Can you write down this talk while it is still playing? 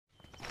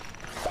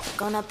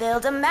Gonna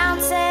build a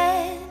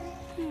mountain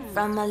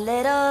from a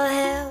little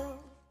hill.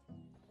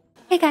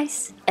 Hey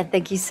guys, and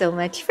thank you so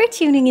much for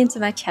tuning into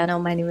my channel.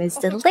 My name is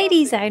DeLady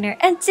Designer,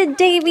 and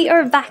today we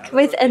are back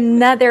with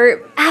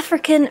another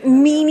African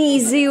mini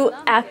zoo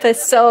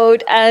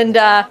episode. And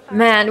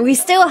man, we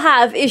still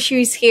have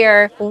issues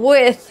here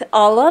with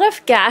a lot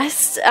of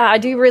guests. I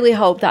do really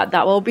hope that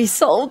that will be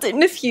solved in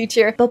the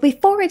future. But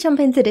before we jump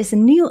into this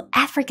new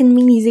African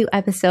mini zoo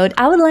episode,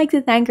 I would like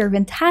to thank our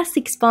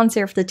fantastic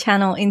sponsor of the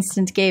channel,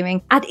 Instant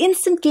Gaming. At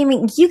Instant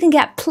Gaming, you can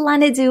get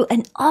Planet Zoo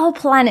and all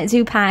Planet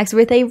Zoo packs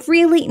with a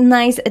really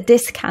nice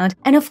discount.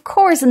 And of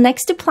course,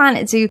 next to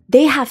Planet Zoo,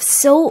 they have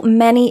so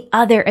many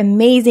other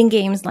amazing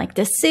games like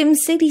The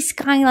Sims, City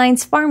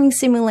Skylines, Farming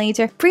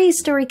Simulator,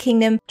 Prehistoric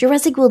Kingdom,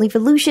 Jurassic World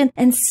Evolution,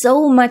 and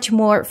so much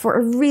more for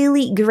a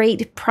really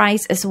great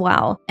price as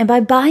well. And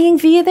by buying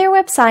via their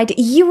website,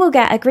 you will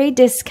get a great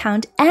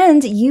discount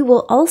and you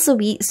will also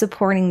be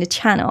supporting the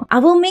channel. I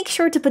will make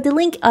sure to put the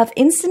link of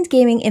Instant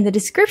Gaming in the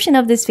description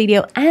of this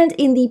video and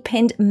in the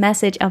pinned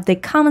message of the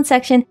comment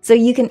section so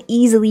you can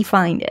easily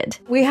find it.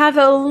 We have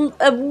a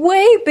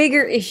way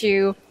bigger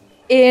issue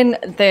in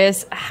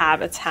this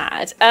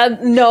habitat.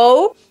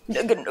 No,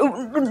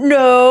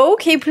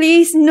 okay,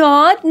 please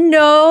not,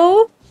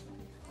 no.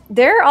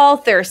 They're all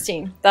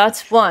thirsty,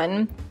 that's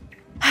one.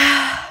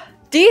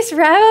 These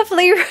rabbit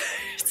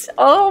flavors,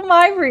 oh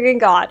my freaking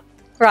god.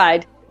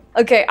 Right,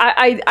 okay,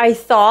 I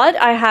thought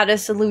I had a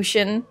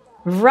solution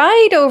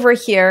right over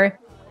here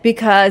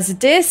because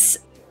this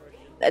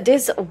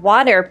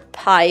water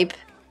pipe,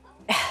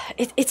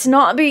 it's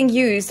not being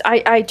used.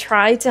 I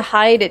tried to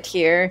hide it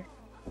here,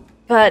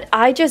 but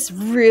I just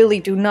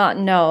really do not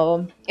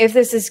know if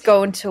this is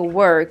going to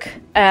work.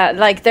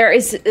 Like there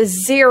is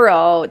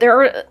zero,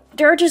 there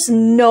are just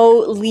no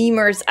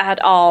lemurs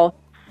at all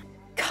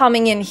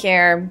coming in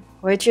here,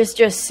 which is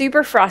just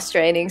super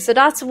frustrating. So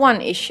that's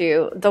one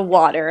issue, the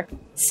water.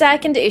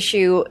 Second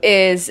issue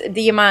is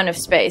the amount of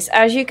space.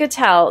 As you could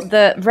tell,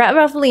 the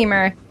red-ruffed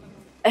lemur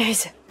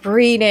is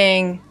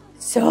breeding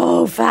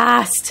so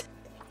fast.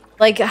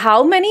 Like,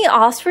 how many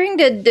offspring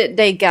did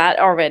they get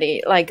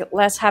already? Like,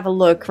 let's have a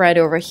look right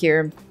over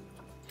here.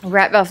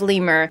 Red-ruffed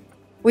lemur.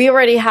 We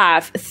already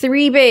have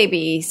 3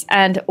 babies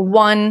and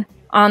 1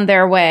 on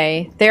their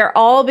way. They're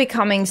all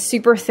becoming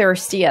super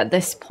thirsty at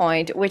this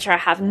point, which I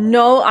have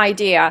no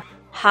idea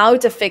how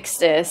to fix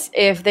this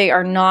if they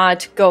are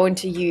not going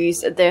to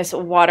use this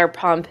water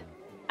pump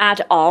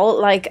at all.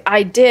 Like,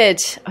 I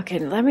did. Okay,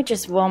 let me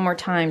just one more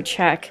time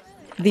check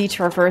the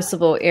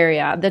traversable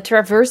area. The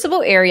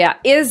traversable area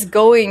is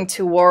going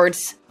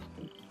towards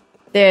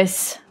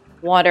this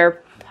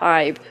water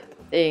pipe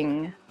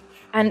thing.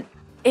 And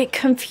it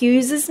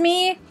confuses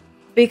me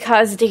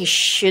because they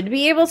should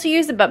be able to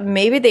use it, but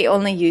maybe they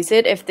only use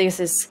it if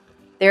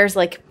there's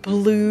like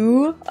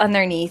blue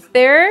underneath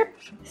there.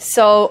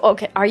 So,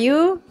 okay, are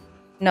you?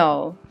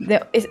 No.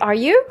 Are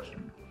you?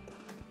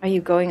 Are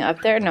you going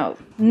up there? No.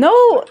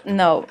 No,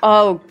 no.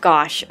 Oh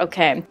gosh,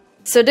 okay.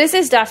 So this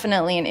is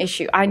definitely an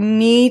issue. I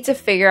need to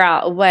figure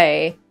out a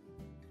way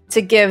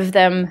to give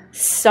them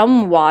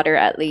some water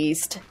at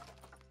least,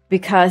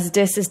 because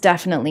this is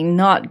definitely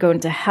not going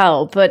to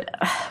help. But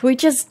we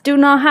just do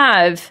not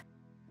have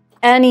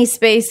any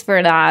space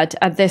for that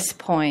at this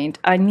point.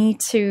 I need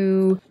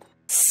to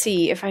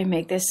see if I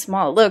make this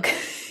small. Look.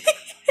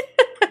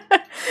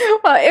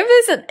 Well,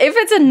 if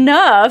it's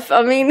enough,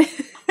 I mean,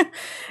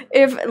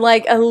 if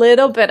like a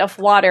little bit of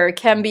water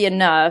can be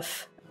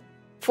enough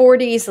for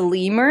these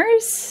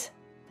lemurs?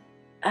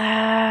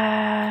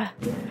 Oh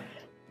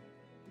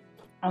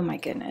my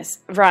goodness.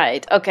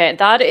 Right, okay,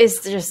 that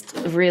is just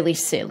really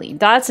silly.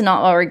 That's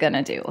not what we're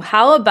gonna do.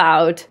 How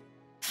about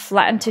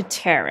flatten to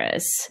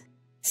terrace?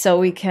 So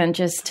we can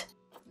just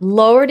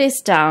lower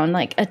this down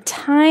like a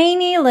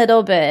tiny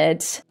little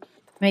bit.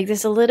 Make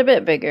this a little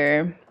bit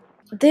bigger.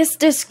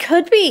 This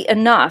could be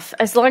enough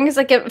as long as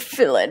I can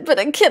fill it, but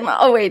I cannot.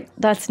 Oh wait,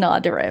 that's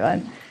not the right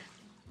one.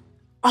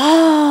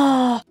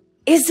 Oh,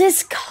 is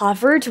this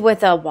covered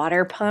with a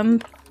water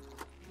pump?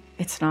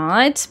 It's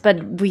not,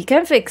 but we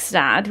can fix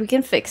that. We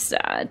can fix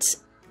that.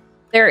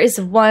 There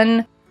is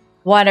one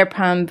water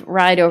pump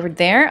right over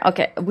there.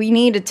 Okay, we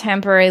need a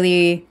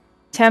temporary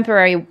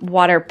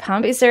water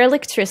pump. Is there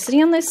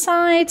electricity on this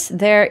side?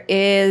 There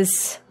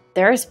is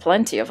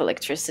plenty of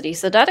electricity,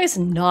 so that is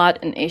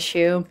not an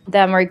issue.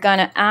 Then we're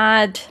gonna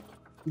add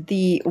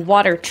the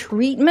water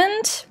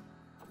treatment.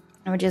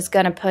 And we're just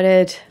gonna put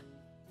it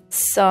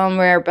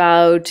somewhere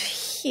about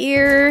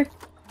here,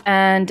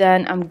 and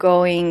then I'm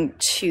going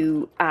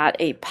to add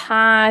a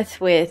path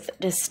with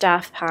the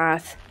staff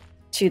path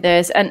to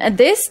this, and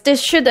this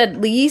should at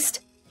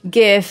least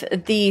give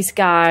these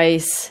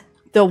guys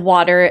the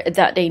water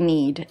that they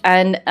need.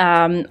 And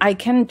I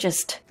can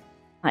just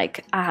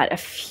like add a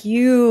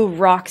few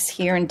rocks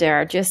here and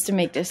there just to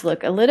make this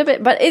look a little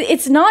bit, but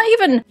it's not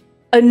even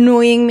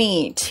annoying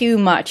me too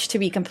much, to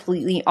be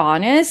completely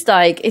honest.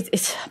 Like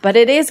but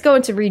it is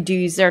going to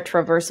reduce their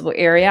traversable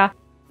area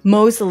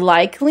most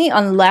likely,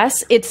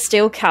 unless it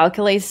still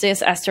calculates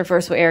this as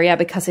traversable area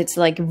because it's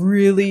like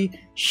really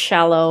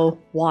shallow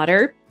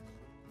water.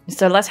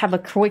 So let's have a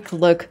quick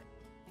look.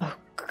 Oh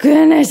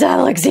goodness, that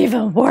looks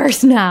even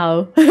worse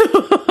now.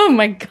 Oh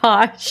my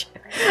gosh.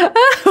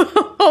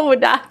 Oh,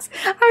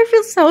 I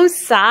feel so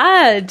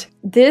sad.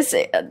 This,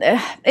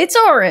 it's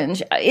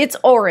orange. It's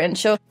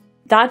orange. So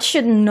that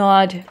should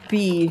not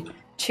be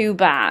too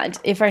bad.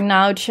 If I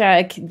now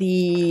check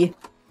the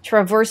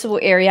traversable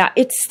area,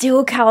 it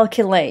still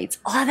calculates.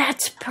 Oh,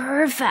 that's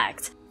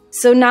perfect.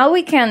 So now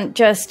we can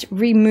just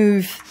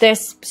remove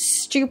this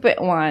stupid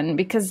one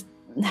because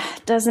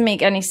it doesn't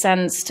make any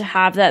sense to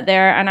have that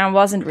there, and I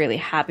wasn't really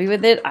happy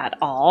with it at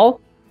all.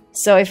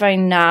 So if I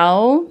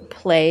now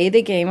play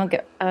the game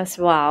as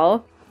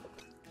well,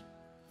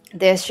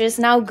 this is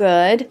now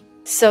good.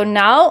 So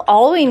now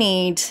all we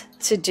need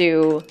to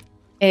do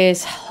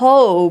is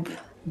hope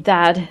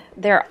that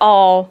they're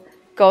all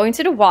going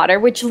to the water,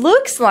 which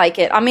looks like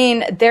it. I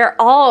mean, they're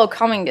all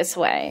coming this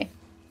way.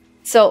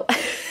 So,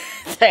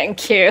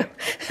 thank you.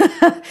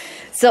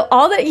 So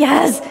all that,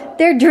 yes,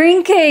 they're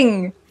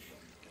drinking.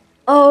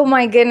 Oh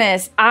my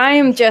goodness. I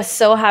am just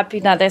so happy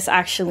that this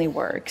actually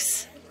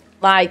works.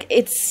 Like,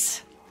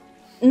 it's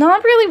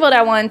not really what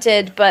I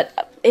wanted,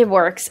 but it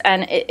works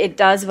and it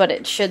does what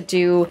it should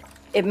do.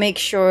 It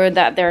makes sure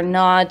that they're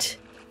not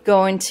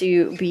going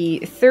to be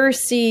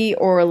thirsty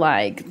or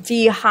like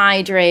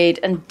dehydrate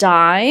and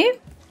die.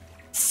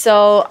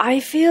 So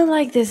I feel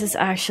like this is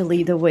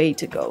actually the way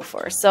to go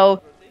for.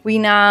 So we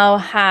now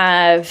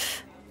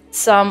have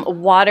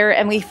some water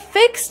and we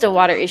fixed the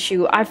water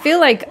issue. I feel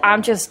like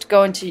I'm just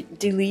going to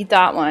delete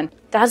that one.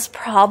 That's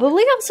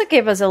probably also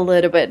give us a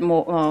little bit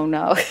more. Oh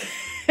no,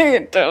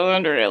 it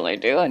doesn't really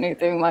do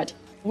anything much.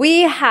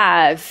 We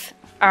have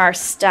our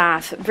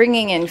staff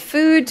bringing in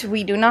food.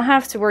 We do not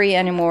have to worry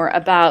anymore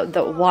about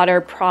the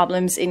water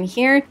problems in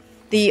here.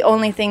 The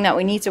only thing that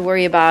we need to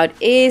worry about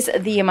is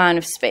the amount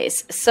of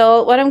space.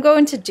 So what I'm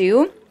going to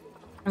do,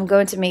 I'm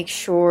going to make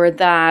sure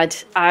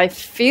that I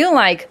feel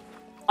like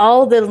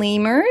all the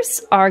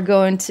lemurs are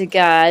going to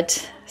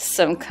get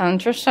some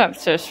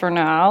contraceptives for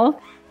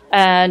now.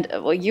 And,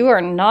 well, you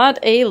are not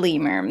a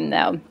lemur.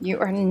 No, you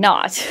are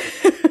not.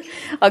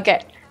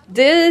 Okay,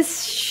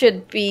 this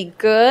should be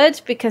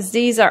good because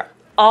these are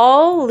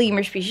all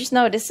lemur species.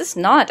 No, this is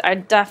not. I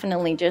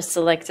definitely just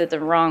selected the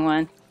wrong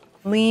one.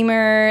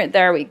 Lemur,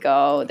 there we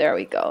go, there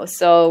we go.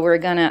 So we're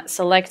gonna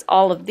select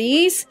all of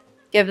these,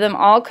 give them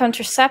all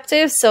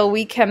contraceptives so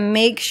we can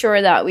make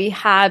sure that we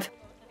have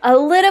a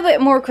little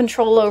bit more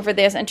control over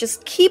this and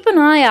just keep an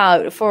eye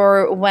out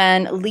for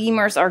when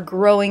lemurs are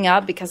growing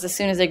up, because as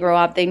soon as they grow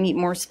up, they need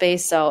more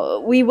space.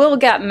 So we will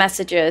get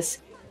messages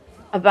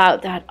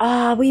about that.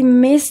 Ah, we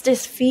missed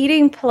this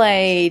feeding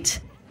plate.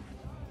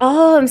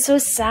 Oh, I'm so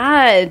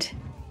sad.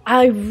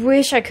 I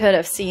wish I could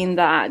have seen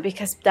that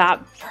because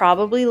that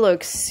probably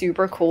looks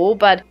super cool.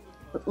 But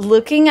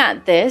looking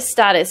at this,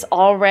 that is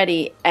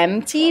already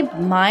empty,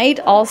 might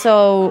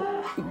also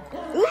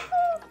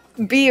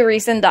be a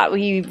reason that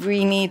we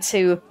need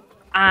to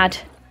add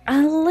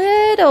a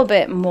little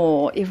bit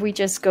more. If we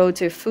just go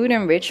to food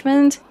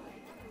enrichment,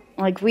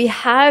 like we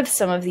have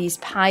some of these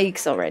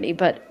pikes already,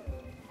 but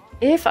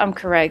if I'm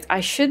correct,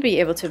 I should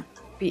be able to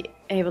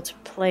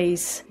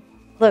place.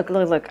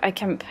 Look, I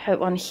can put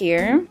one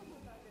here.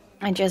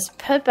 I just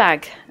put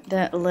back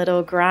the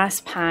little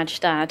grass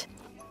patch that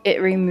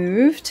it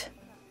removed.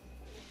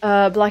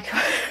 Like,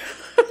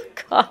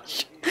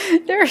 gosh,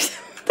 there's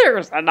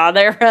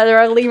another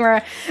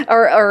lemur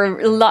or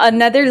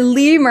another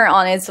lemur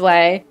on its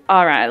way.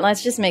 All right,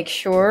 let's just make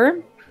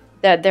sure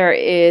that there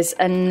is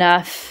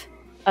enough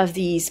of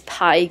these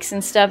pikes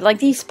and stuff. Like,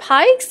 these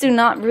pikes do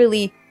not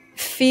really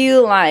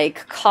feel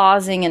like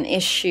causing an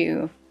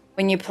issue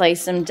when you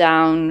place them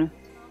down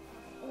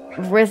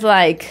with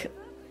like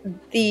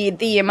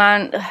the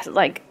amount,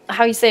 like,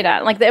 how you say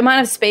that, like the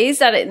amount of space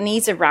that it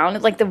needs around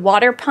it. Like the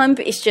water pump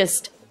is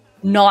just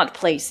not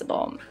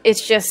placeable.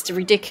 It's just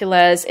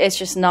ridiculous. It's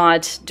just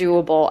not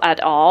doable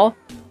at all.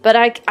 But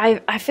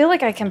I feel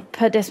like I can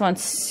put this one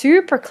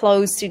super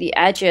close to the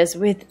edges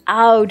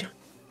without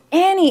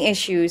any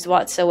issues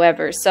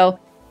whatsoever. So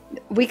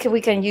we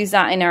can use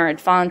that in our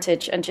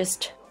advantage and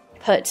just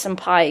put some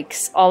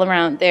pikes all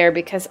around there,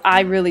 because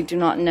I really do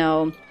not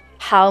know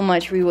how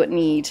much we would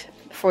need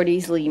for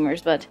these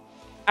lemurs, but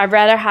I'd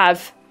rather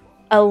have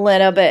a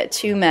little bit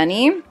too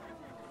many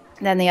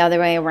than the other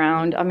way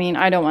around. I mean,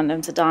 I don't want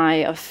them to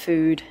die of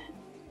food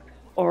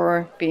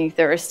or being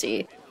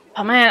thirsty.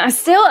 Oh man, I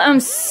still am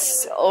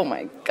oh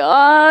my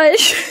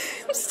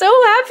gosh. I'm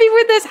so happy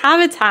with this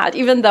habitat,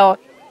 even though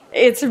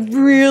it's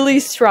really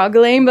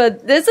struggling,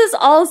 but this is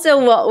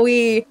also what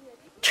we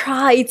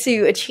try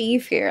to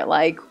achieve here.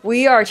 Like,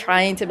 we are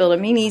trying to build a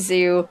mini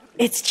zoo.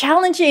 It's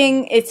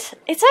challenging. It's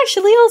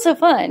actually also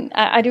fun.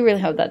 I do really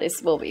hope that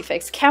this will be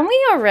fixed. Can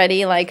we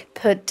already like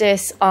put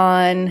this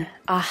on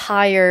a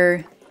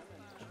higher?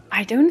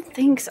 I don't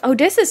think so. Oh,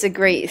 this is a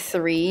grade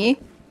 3.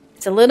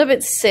 It's a little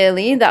bit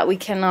silly that we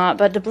cannot,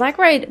 but the black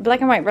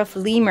and white rough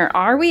lemur,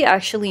 are we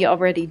actually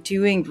already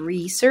doing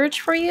research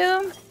for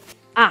you?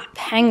 Ah,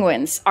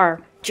 penguins are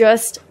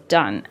just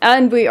done.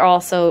 And we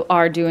also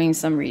are doing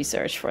some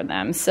research for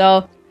them.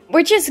 So,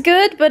 which is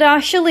good, but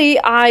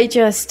actually I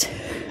just,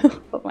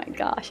 oh my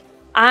gosh.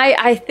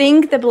 I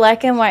think the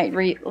black and white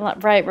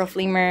rough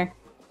lemur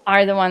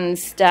are the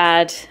ones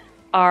that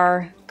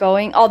are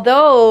going,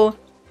 although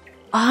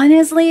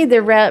honestly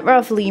the red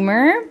rough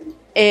lemur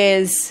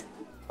is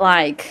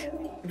like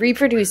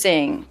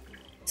reproducing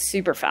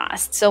super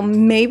fast, so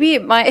maybe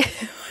it might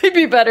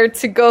be better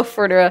to go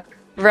for the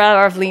red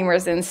rough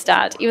lemurs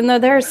instead, even though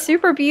they're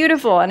super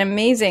beautiful and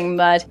amazing.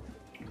 But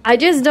I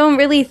just don't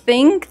really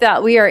think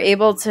that we are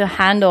able to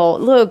handle,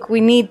 look,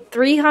 we need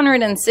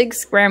 306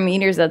 square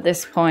meters at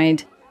this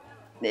point.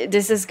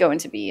 This is going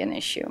to be an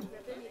issue.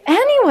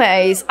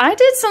 Anyways, I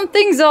did some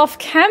things off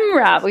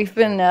camera. We've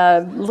been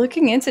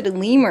looking into the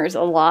lemurs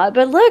a lot,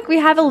 but look, we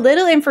have a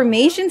little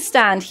information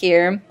stand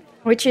here,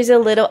 which is a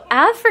little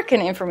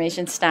African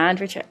information stand,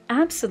 which I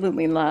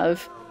absolutely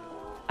love.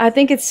 I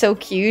think it's so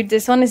cute.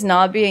 This one is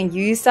not being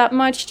used that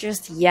much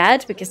just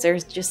yet because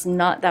there's just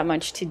not that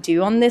much to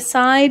do on this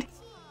side.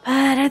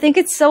 But I think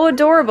it's so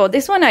adorable.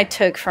 This one I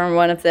took from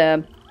one of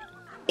the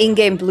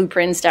in-game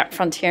blueprints that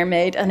Frontier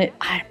made, and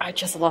I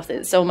just loved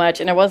it so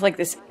much. And it was like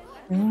this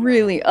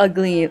really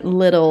ugly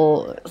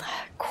little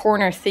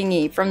corner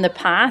thingy from the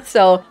path.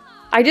 So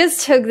I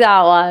just took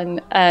that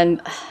one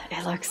and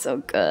it looks so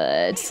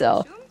good.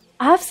 So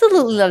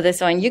absolutely love this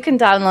one. You can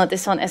download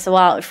this one as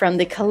well from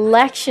the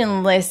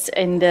collection list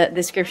in the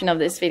description of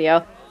this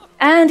video.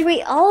 And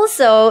we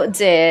also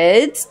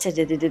did,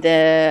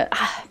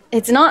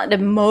 it's not the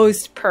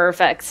most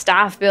perfect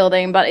staff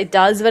building, but it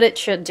does what it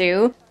should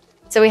do.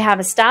 So we have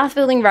a staff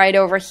building right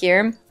over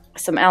here,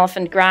 some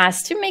elephant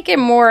grass to make it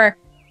more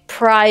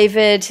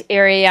private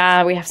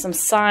area. We have some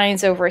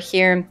signs over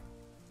here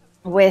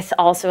with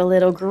also a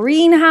little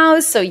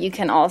greenhouse, so you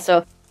can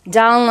also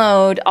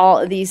download all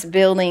of these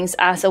buildings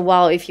as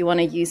well if you want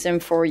to use them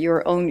for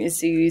your own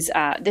zoos.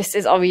 This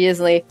is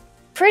obviously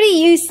pretty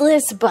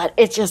useless, but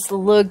it just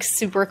looks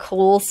super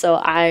cool, so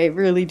I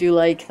really do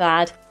like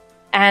that.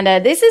 And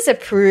this is a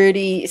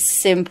pretty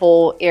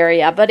simple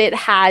area, but it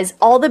has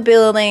all the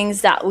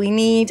buildings that we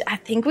need. I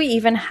think we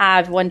even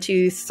have 1,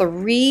 2,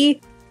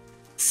 3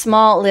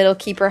 small little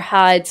keeper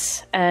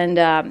huts, and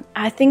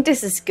I think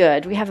this is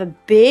good. We have a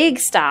big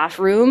staff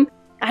room,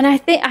 and I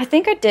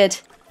think I did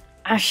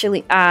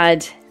actually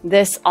add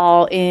this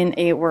all in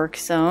a work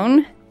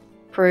zone.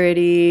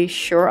 Pretty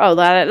sure. Oh,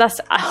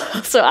 let's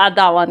also add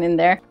that one in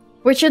there,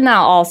 which should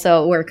now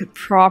also work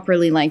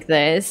properly like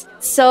this.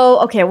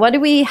 So, okay, what do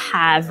we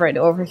have right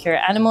over here?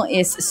 Animal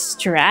is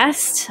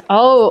stressed.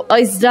 Oh,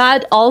 is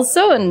that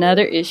also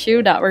another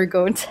issue that we're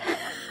going to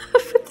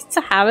have with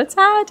the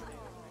habitat?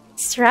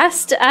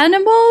 Stressed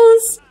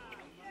animals?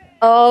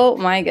 Oh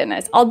my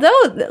goodness.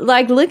 Although,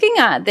 like, looking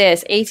at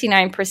this,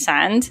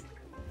 89%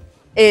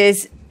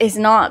 is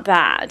not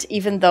bad,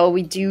 even though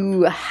we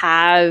do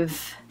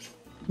have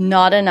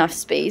not enough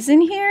space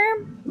in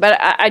here. But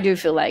I do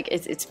feel like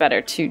it's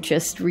better to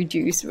just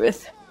reduce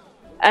with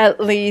at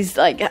least,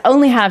 like,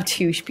 only have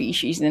 2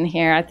 species in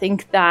here. I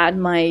think that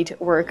might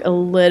work a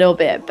little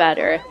bit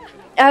better.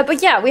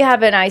 But yeah, we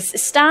have a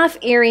nice staff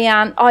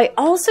area. I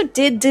also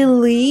did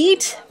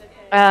delete,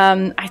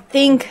 I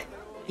think,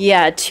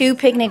 yeah, 2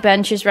 picnic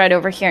benches right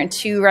over here and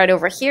 2 right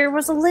over here. It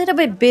was a little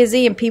bit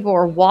busy and people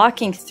were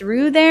walking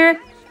through there.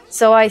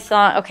 So I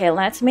thought, okay,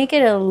 let's make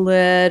it a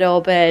little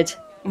bit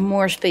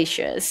more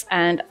spacious.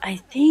 And I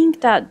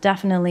think that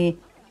definitely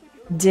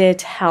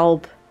did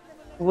help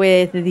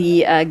with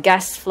the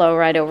guest flow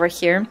right over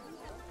here.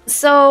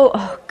 So,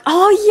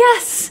 oh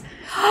yes!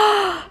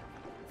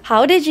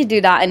 How did you do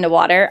that in the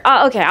water?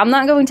 Okay, I'm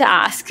not going to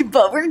ask,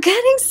 but we're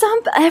getting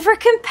some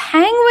African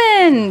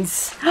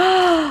penguins.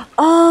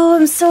 Oh,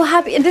 I'm so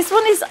happy. And this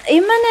one is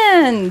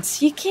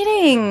imminent. You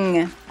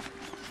kidding?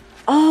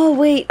 Oh,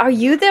 wait, are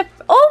you the...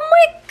 Oh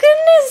my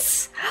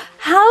goodness!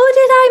 How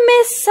did I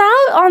miss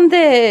out on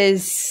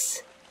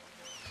this?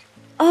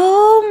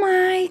 Oh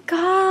my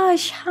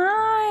gosh,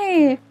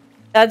 hi!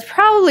 That's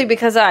probably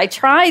because I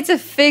tried to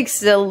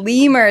fix the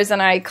lemurs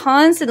and I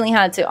constantly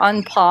had to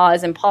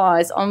unpause and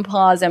pause,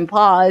 unpause and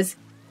pause.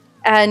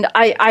 And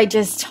I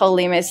just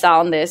totally missed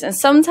out on this. And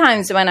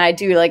sometimes when I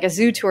do like a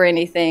zoo tour or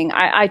anything,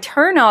 I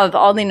turn off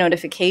all the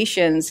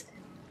notifications.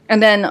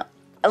 And then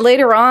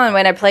later on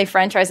when I play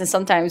franchise, and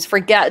sometimes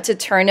forget to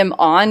turn them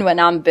on when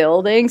I'm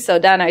building. So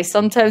then I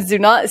sometimes do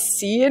not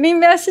see any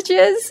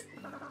messages.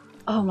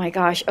 Oh my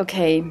gosh,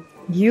 okay.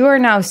 You are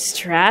now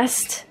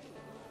stressed.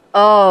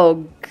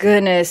 Oh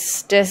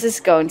goodness, this is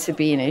going to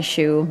be an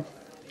issue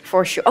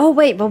for sure. Oh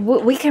wait, but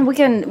we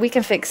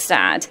can fix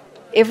that.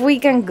 If we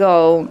can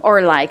go,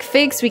 or like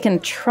fix, we can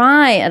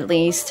try at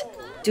least.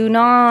 Do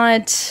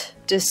not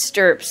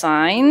disturb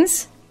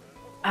signs.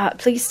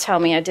 Please tell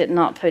me I did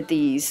not put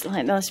these.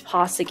 Let's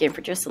pause the game for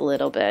just a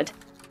little bit.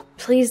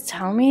 Please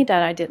tell me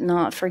that I did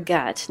not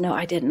forget. No,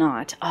 I did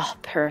not. Oh,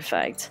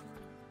 perfect.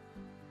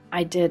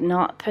 I did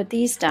not put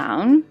these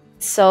down.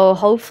 So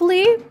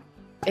hopefully,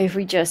 if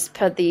we just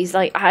put these,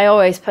 like, I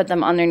always put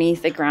them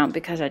underneath the ground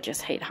because I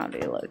just hate how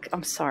they look.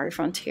 I'm sorry,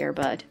 Frontier,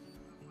 but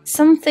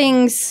some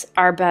things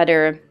are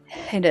better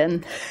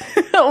hidden.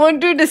 I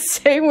want to do the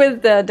same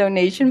with the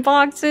donation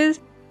boxes,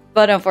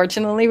 but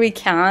unfortunately we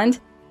can't.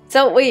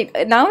 So wait,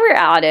 now we're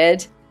at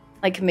it.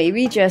 Like,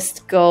 maybe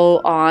just go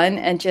on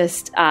and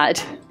just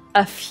add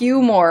a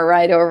few more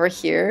right over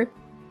here.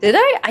 Did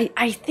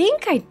I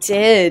think I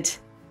did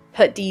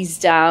put these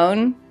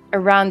down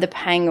around the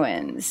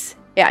penguins.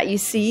 Yeah, you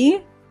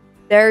see?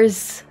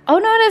 There's... Oh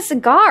no, that's a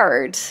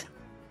guard.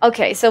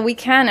 Okay, so we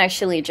can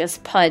actually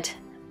just put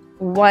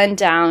one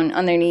down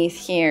underneath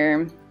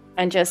here.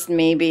 And just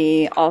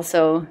maybe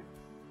also...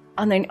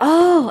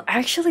 Oh,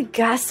 actually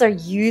guests are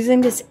using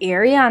this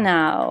area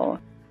now.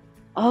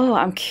 Oh,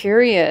 I'm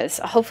curious.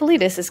 Hopefully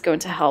this is going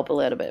to help a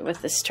little bit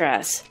with the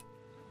stress.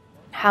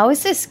 How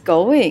is this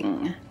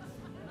going?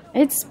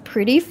 It's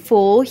pretty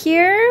full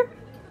here.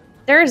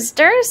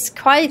 There's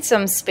quite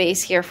some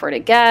space here for the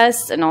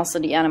guests and also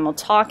the animal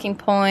talking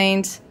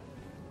point.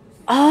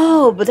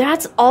 Oh, but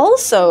that's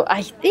also,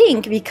 I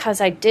think, because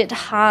I did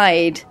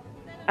hide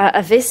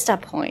a vista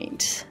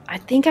point. I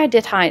think I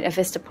did hide a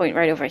vista point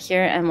right over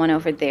here and one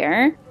over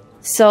there.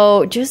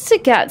 So just to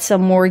get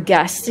some more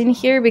guests in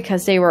here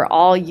because they were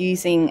all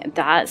using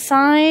that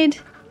side.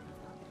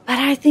 But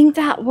I think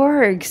that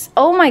works.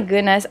 Oh my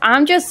goodness,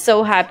 I'm just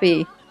so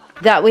happy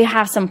that we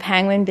have some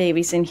penguin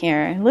babies in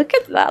here. Look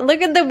at that.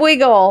 Look at the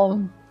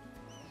wiggle.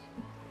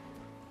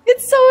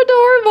 It's so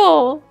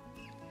adorable.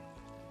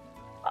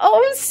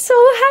 Oh, I'm so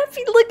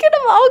happy. Look at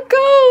them all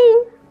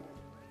go.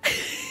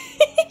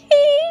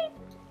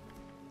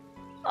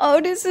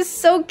 Oh, this is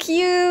so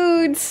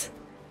cute.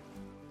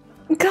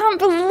 I can't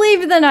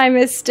believe that I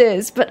missed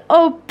this. But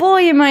oh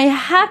boy, am I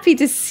happy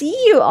to see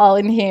you all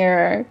in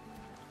here.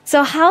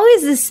 So how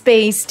is the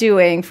space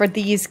doing for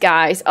these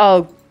guys?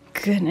 Oh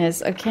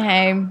goodness,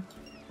 okay.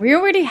 We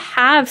already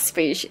have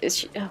space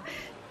issues.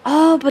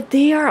 Oh, but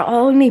they are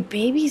only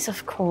babies,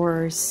 of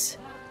course.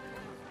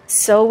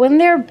 So when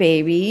they're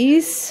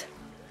babies,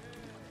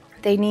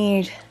 they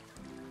need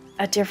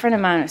a different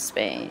amount of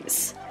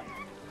space.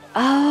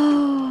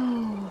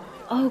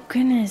 Oh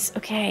goodness,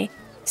 okay.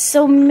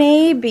 So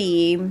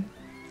maybe,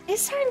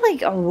 is there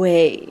like a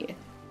way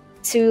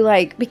to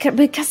like,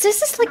 because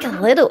this is like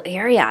a little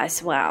area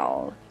as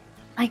well.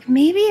 Like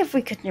maybe if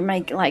we could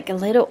make like a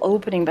little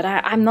opening, but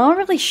I'm not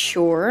really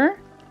sure.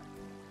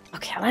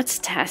 Okay, let's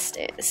test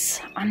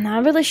this. I'm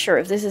not really sure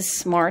if this is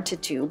smart to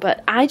do,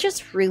 but I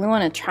just really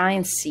want to try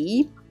and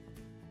see,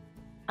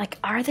 like,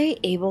 are they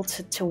able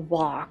to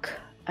walk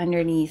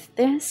underneath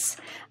this?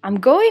 I'm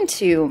going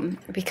to,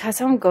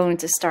 because I'm going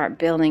to start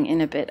building in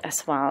a bit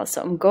as well,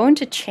 so I'm going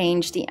to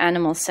change the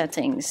animal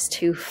settings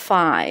to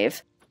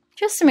 5,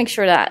 just to make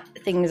sure that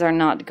things are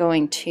not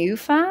going too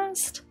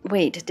fast.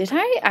 Wait, did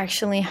I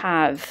actually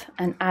have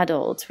an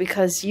adult?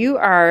 Because you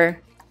are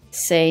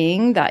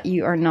saying that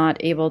you are not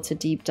able to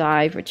deep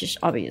dive, which is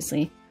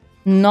obviously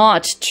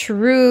not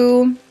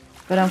true,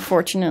 but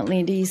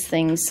unfortunately these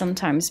things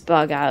sometimes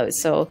bug out,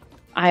 so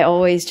I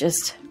always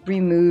just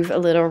remove a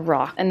little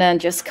rock and then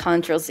just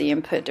Ctrl-Z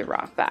and put the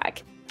rock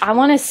back. I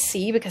want to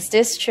see, because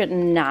this should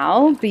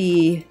now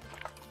be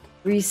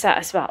reset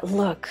as well.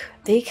 Look,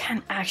 they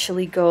can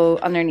actually go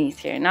underneath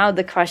here. Now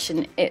the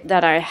question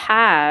that I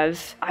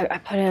have, I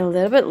put it a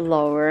little bit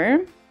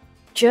lower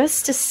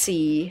just to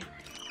see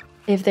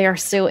if they are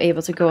still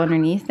able to go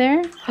underneath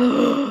there.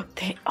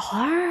 They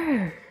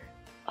are.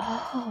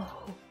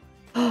 Oh,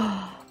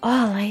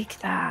 I like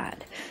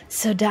that.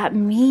 So that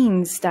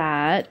means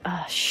that,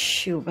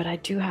 shoot, but I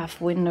do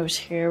have windows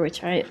here,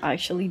 which I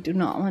actually do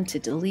not want to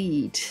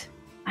delete.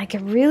 Like a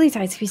really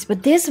tight space,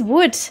 but this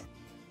would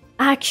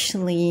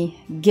actually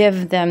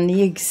give them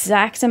the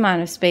exact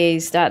amount of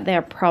space that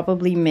they're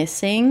probably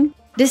missing.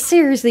 This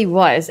seriously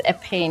was a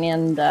pain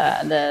in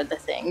the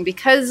thing,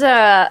 because,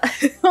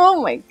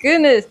 oh my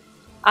goodness.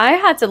 I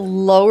had to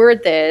lower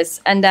this,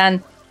 and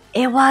then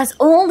it was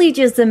only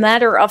just a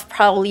matter of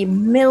probably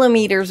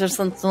millimeters or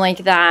something like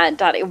that,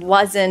 that it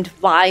wasn't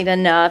wide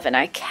enough, and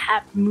I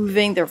kept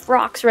moving the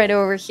rocks right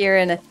over here,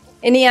 and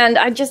in the end,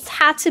 I just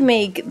had to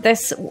make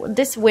this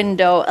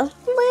window a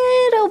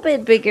little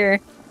bit bigger,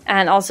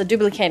 and also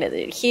duplicated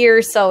it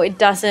here, so it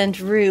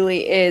doesn't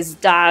really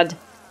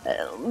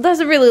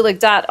look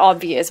that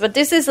obvious, but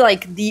this is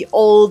like the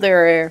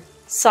older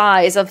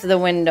size of the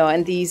window,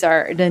 and these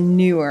are the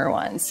newer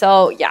ones.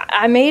 So yeah,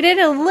 I made it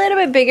a little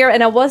bit bigger,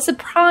 and I was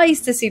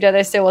surprised to see that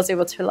I still was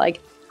able to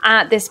like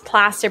add this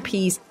plaster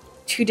piece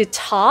to the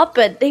top,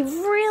 but they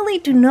really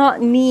do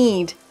not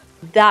need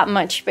that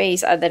much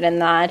space other than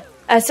that.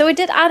 So I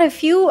did add a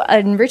few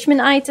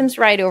enrichment items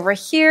right over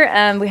here,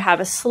 and we have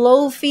a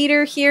slow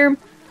feeder here,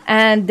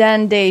 and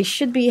then they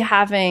should be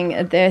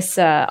having this,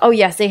 oh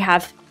yes, they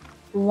have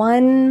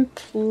one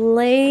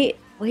plate.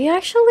 We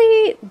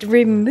actually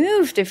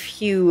removed a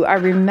few, I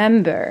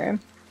remember.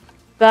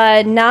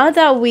 But now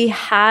that we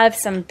have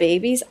some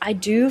babies, I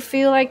do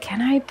feel like,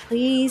 can I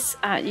please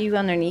add you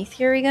underneath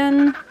here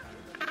again?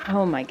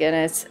 Oh my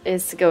goodness,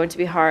 it's going to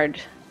be hard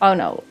Oh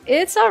no,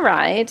 it's all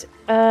right.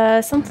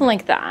 Something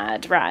like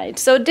that, right?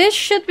 So this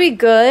should be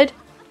good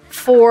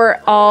for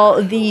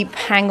all the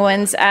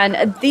penguins,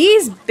 and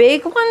these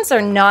big ones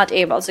are not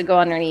able to go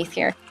underneath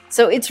here.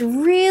 So it's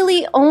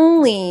really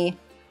only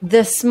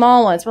the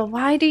small ones. But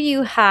why do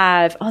you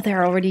have... Oh,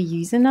 they're already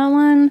using that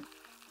one?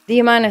 The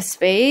amount of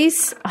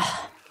space?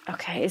 Oh,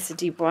 okay, it's a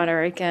deep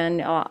water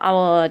again. I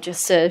will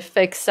just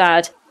fix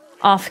that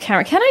off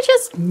camera. Can I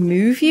just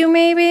move you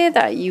maybe?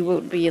 That you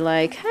would be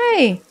like,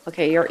 hey,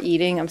 okay, you're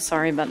eating. I'm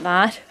sorry about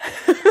that.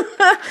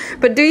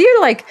 But do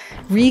you like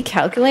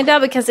recalculate that?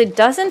 Because it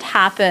doesn't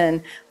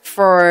happen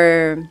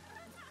for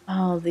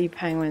all the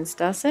penguins,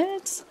 does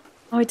it?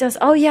 Oh, it does.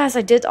 Oh, yes,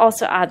 I did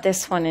also add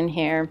this one in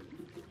here.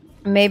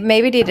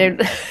 Maybe they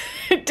did.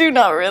 Do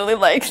not really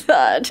like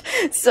that.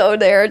 So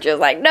they're just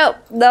like, no,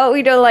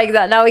 we don't like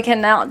that. Now we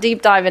cannot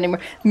deep dive anymore.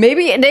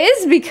 Maybe it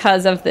is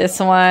because of this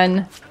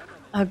one.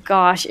 Oh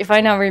gosh, if I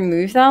now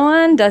remove that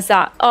one, does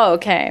that... Oh,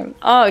 okay.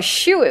 Oh,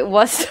 shoot, it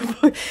was...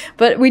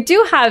 But we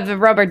do have a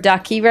rubber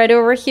ducky right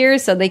over here,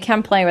 so they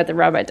can play with the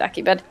rubber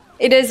ducky. But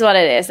it is what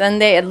it is.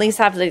 And they at least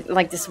have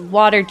like this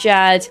water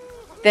jet.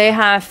 They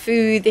have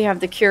food. They have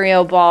the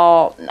curio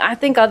ball. I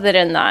think other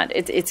than that,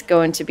 it's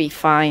going to be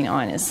fine,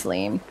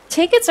 honestly.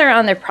 Tickets are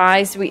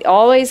underpriced. We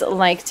always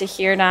like to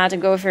hear that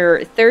and go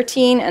for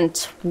 13 and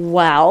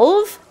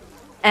 12.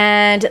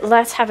 And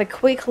let's have a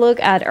quick look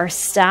at our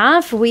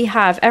staff. We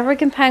have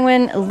African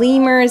penguin,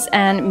 lemurs,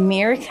 and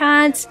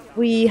meerkats.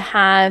 We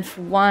have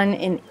one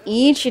in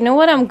each. You know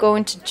what I'm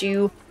going to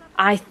do?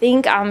 I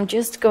think I'm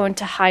just going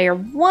to hire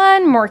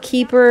one more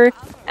keeper,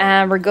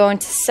 and we're going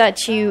to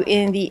set you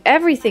in the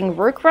everything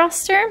work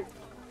roster.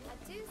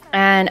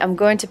 And I'm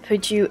going to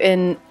put you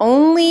in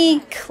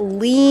only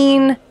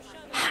clean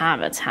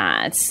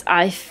habitats.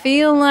 I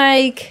feel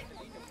like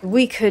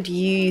we could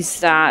use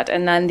that,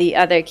 and then the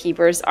other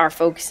keepers are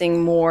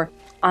focusing more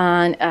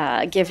on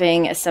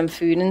giving some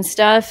food and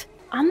stuff.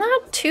 I'm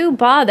not too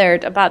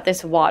bothered about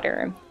this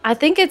water. I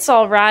think it's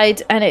all right,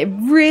 and it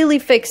really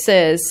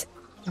fixes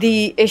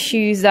the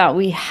issues that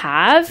we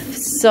have.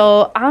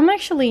 So I'm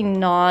actually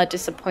not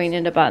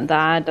disappointed about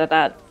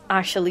that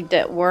actually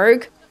did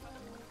work.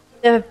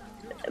 The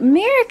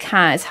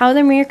meerkats, how are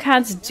the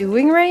meerkats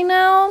doing right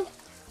now?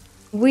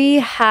 We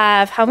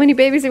have, how many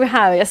babies do we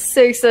have? Yes,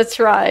 6, that's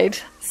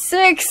right.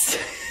 6!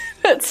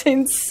 That's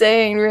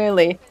insane,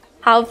 really.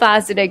 How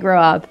fast did they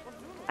grow up?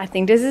 I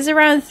think this is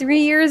around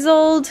 3 years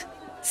old.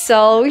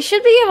 So we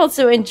should be able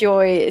to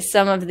enjoy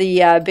some of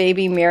the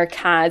baby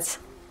meerkats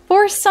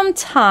for some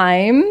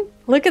time.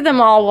 Look at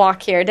them all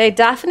walk here. They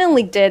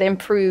definitely did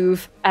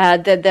improve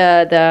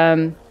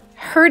the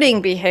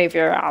herding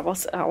behavior. I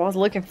was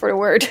looking for the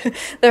word.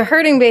 The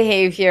herding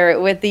behavior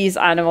with these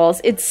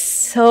animals. It's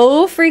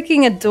so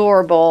freaking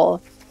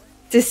adorable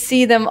to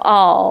see them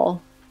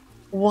all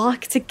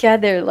walk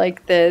together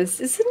like this,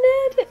 isn't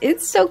it?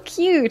 It's so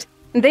cute.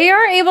 They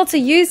are able to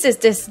use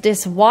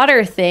this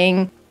water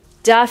thing,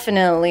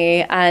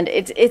 definitely, and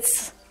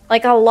it's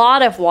like a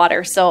lot of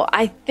water, so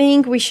I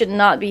think we should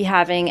not be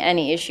having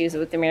any issues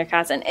with the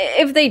meerkats. And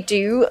if they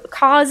do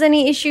cause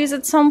any issues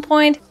at some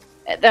point,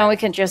 then we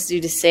can just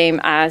do the same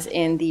as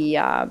in the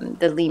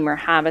lemur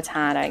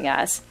habitat, I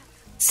guess.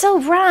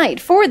 So right,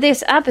 for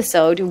this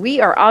episode,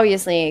 we are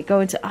obviously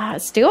going to...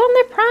 still on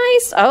the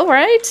price? All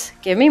right,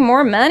 give me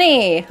more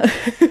money.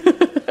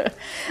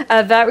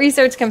 That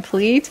research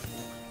complete.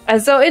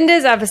 So in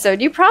this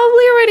episode, you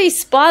probably already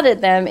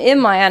spotted them in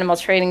my animal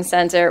training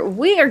center.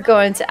 We are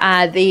going to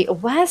add the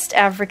West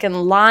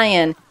African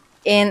lion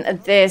in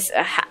this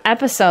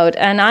episode,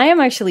 and I am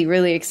actually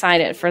really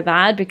excited for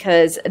that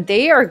because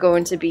they are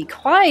going to be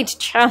quite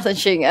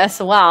challenging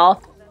as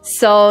well.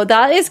 So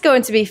that is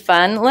going to be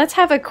fun. Let's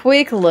have a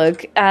quick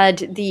look at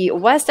the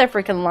West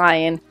African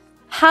lion.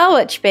 How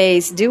much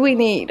space do we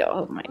need?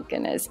 Oh my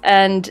goodness.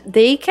 And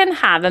they can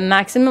have a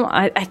maximum,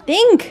 I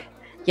think...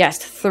 Yes,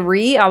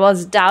 3. I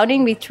was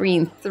doubting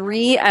between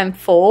 3 and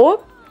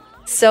 4.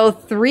 So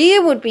 3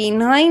 would be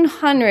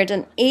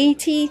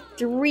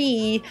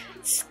 983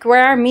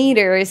 square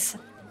meters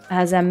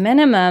as a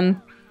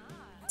minimum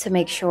to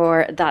make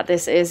sure that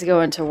this is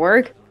going to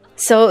work.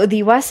 So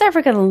the West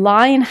African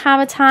lion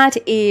habitat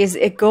is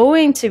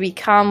going to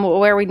become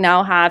where we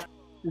now have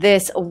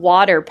this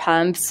water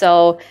pump.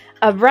 So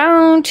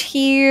around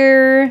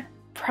here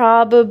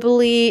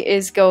probably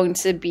is going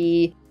to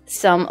be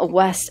some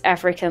West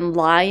African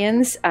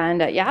lions,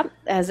 and yeah,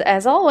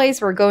 as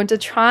always, we're going to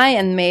try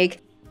and make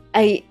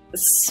a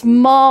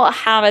small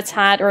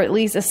habitat, or at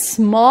least as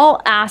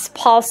small as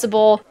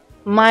possible.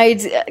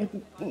 Might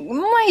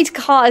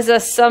cause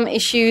us some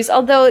issues,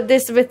 although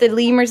this with the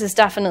lemurs is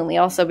definitely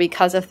also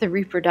because of the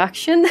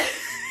reproduction.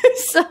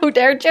 So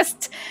they're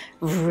just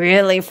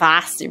really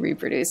fast in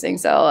reproducing,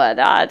 so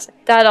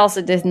that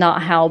also did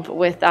not help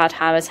with that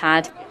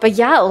habitat. But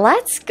yeah,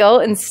 let's go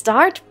and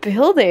start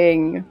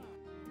building.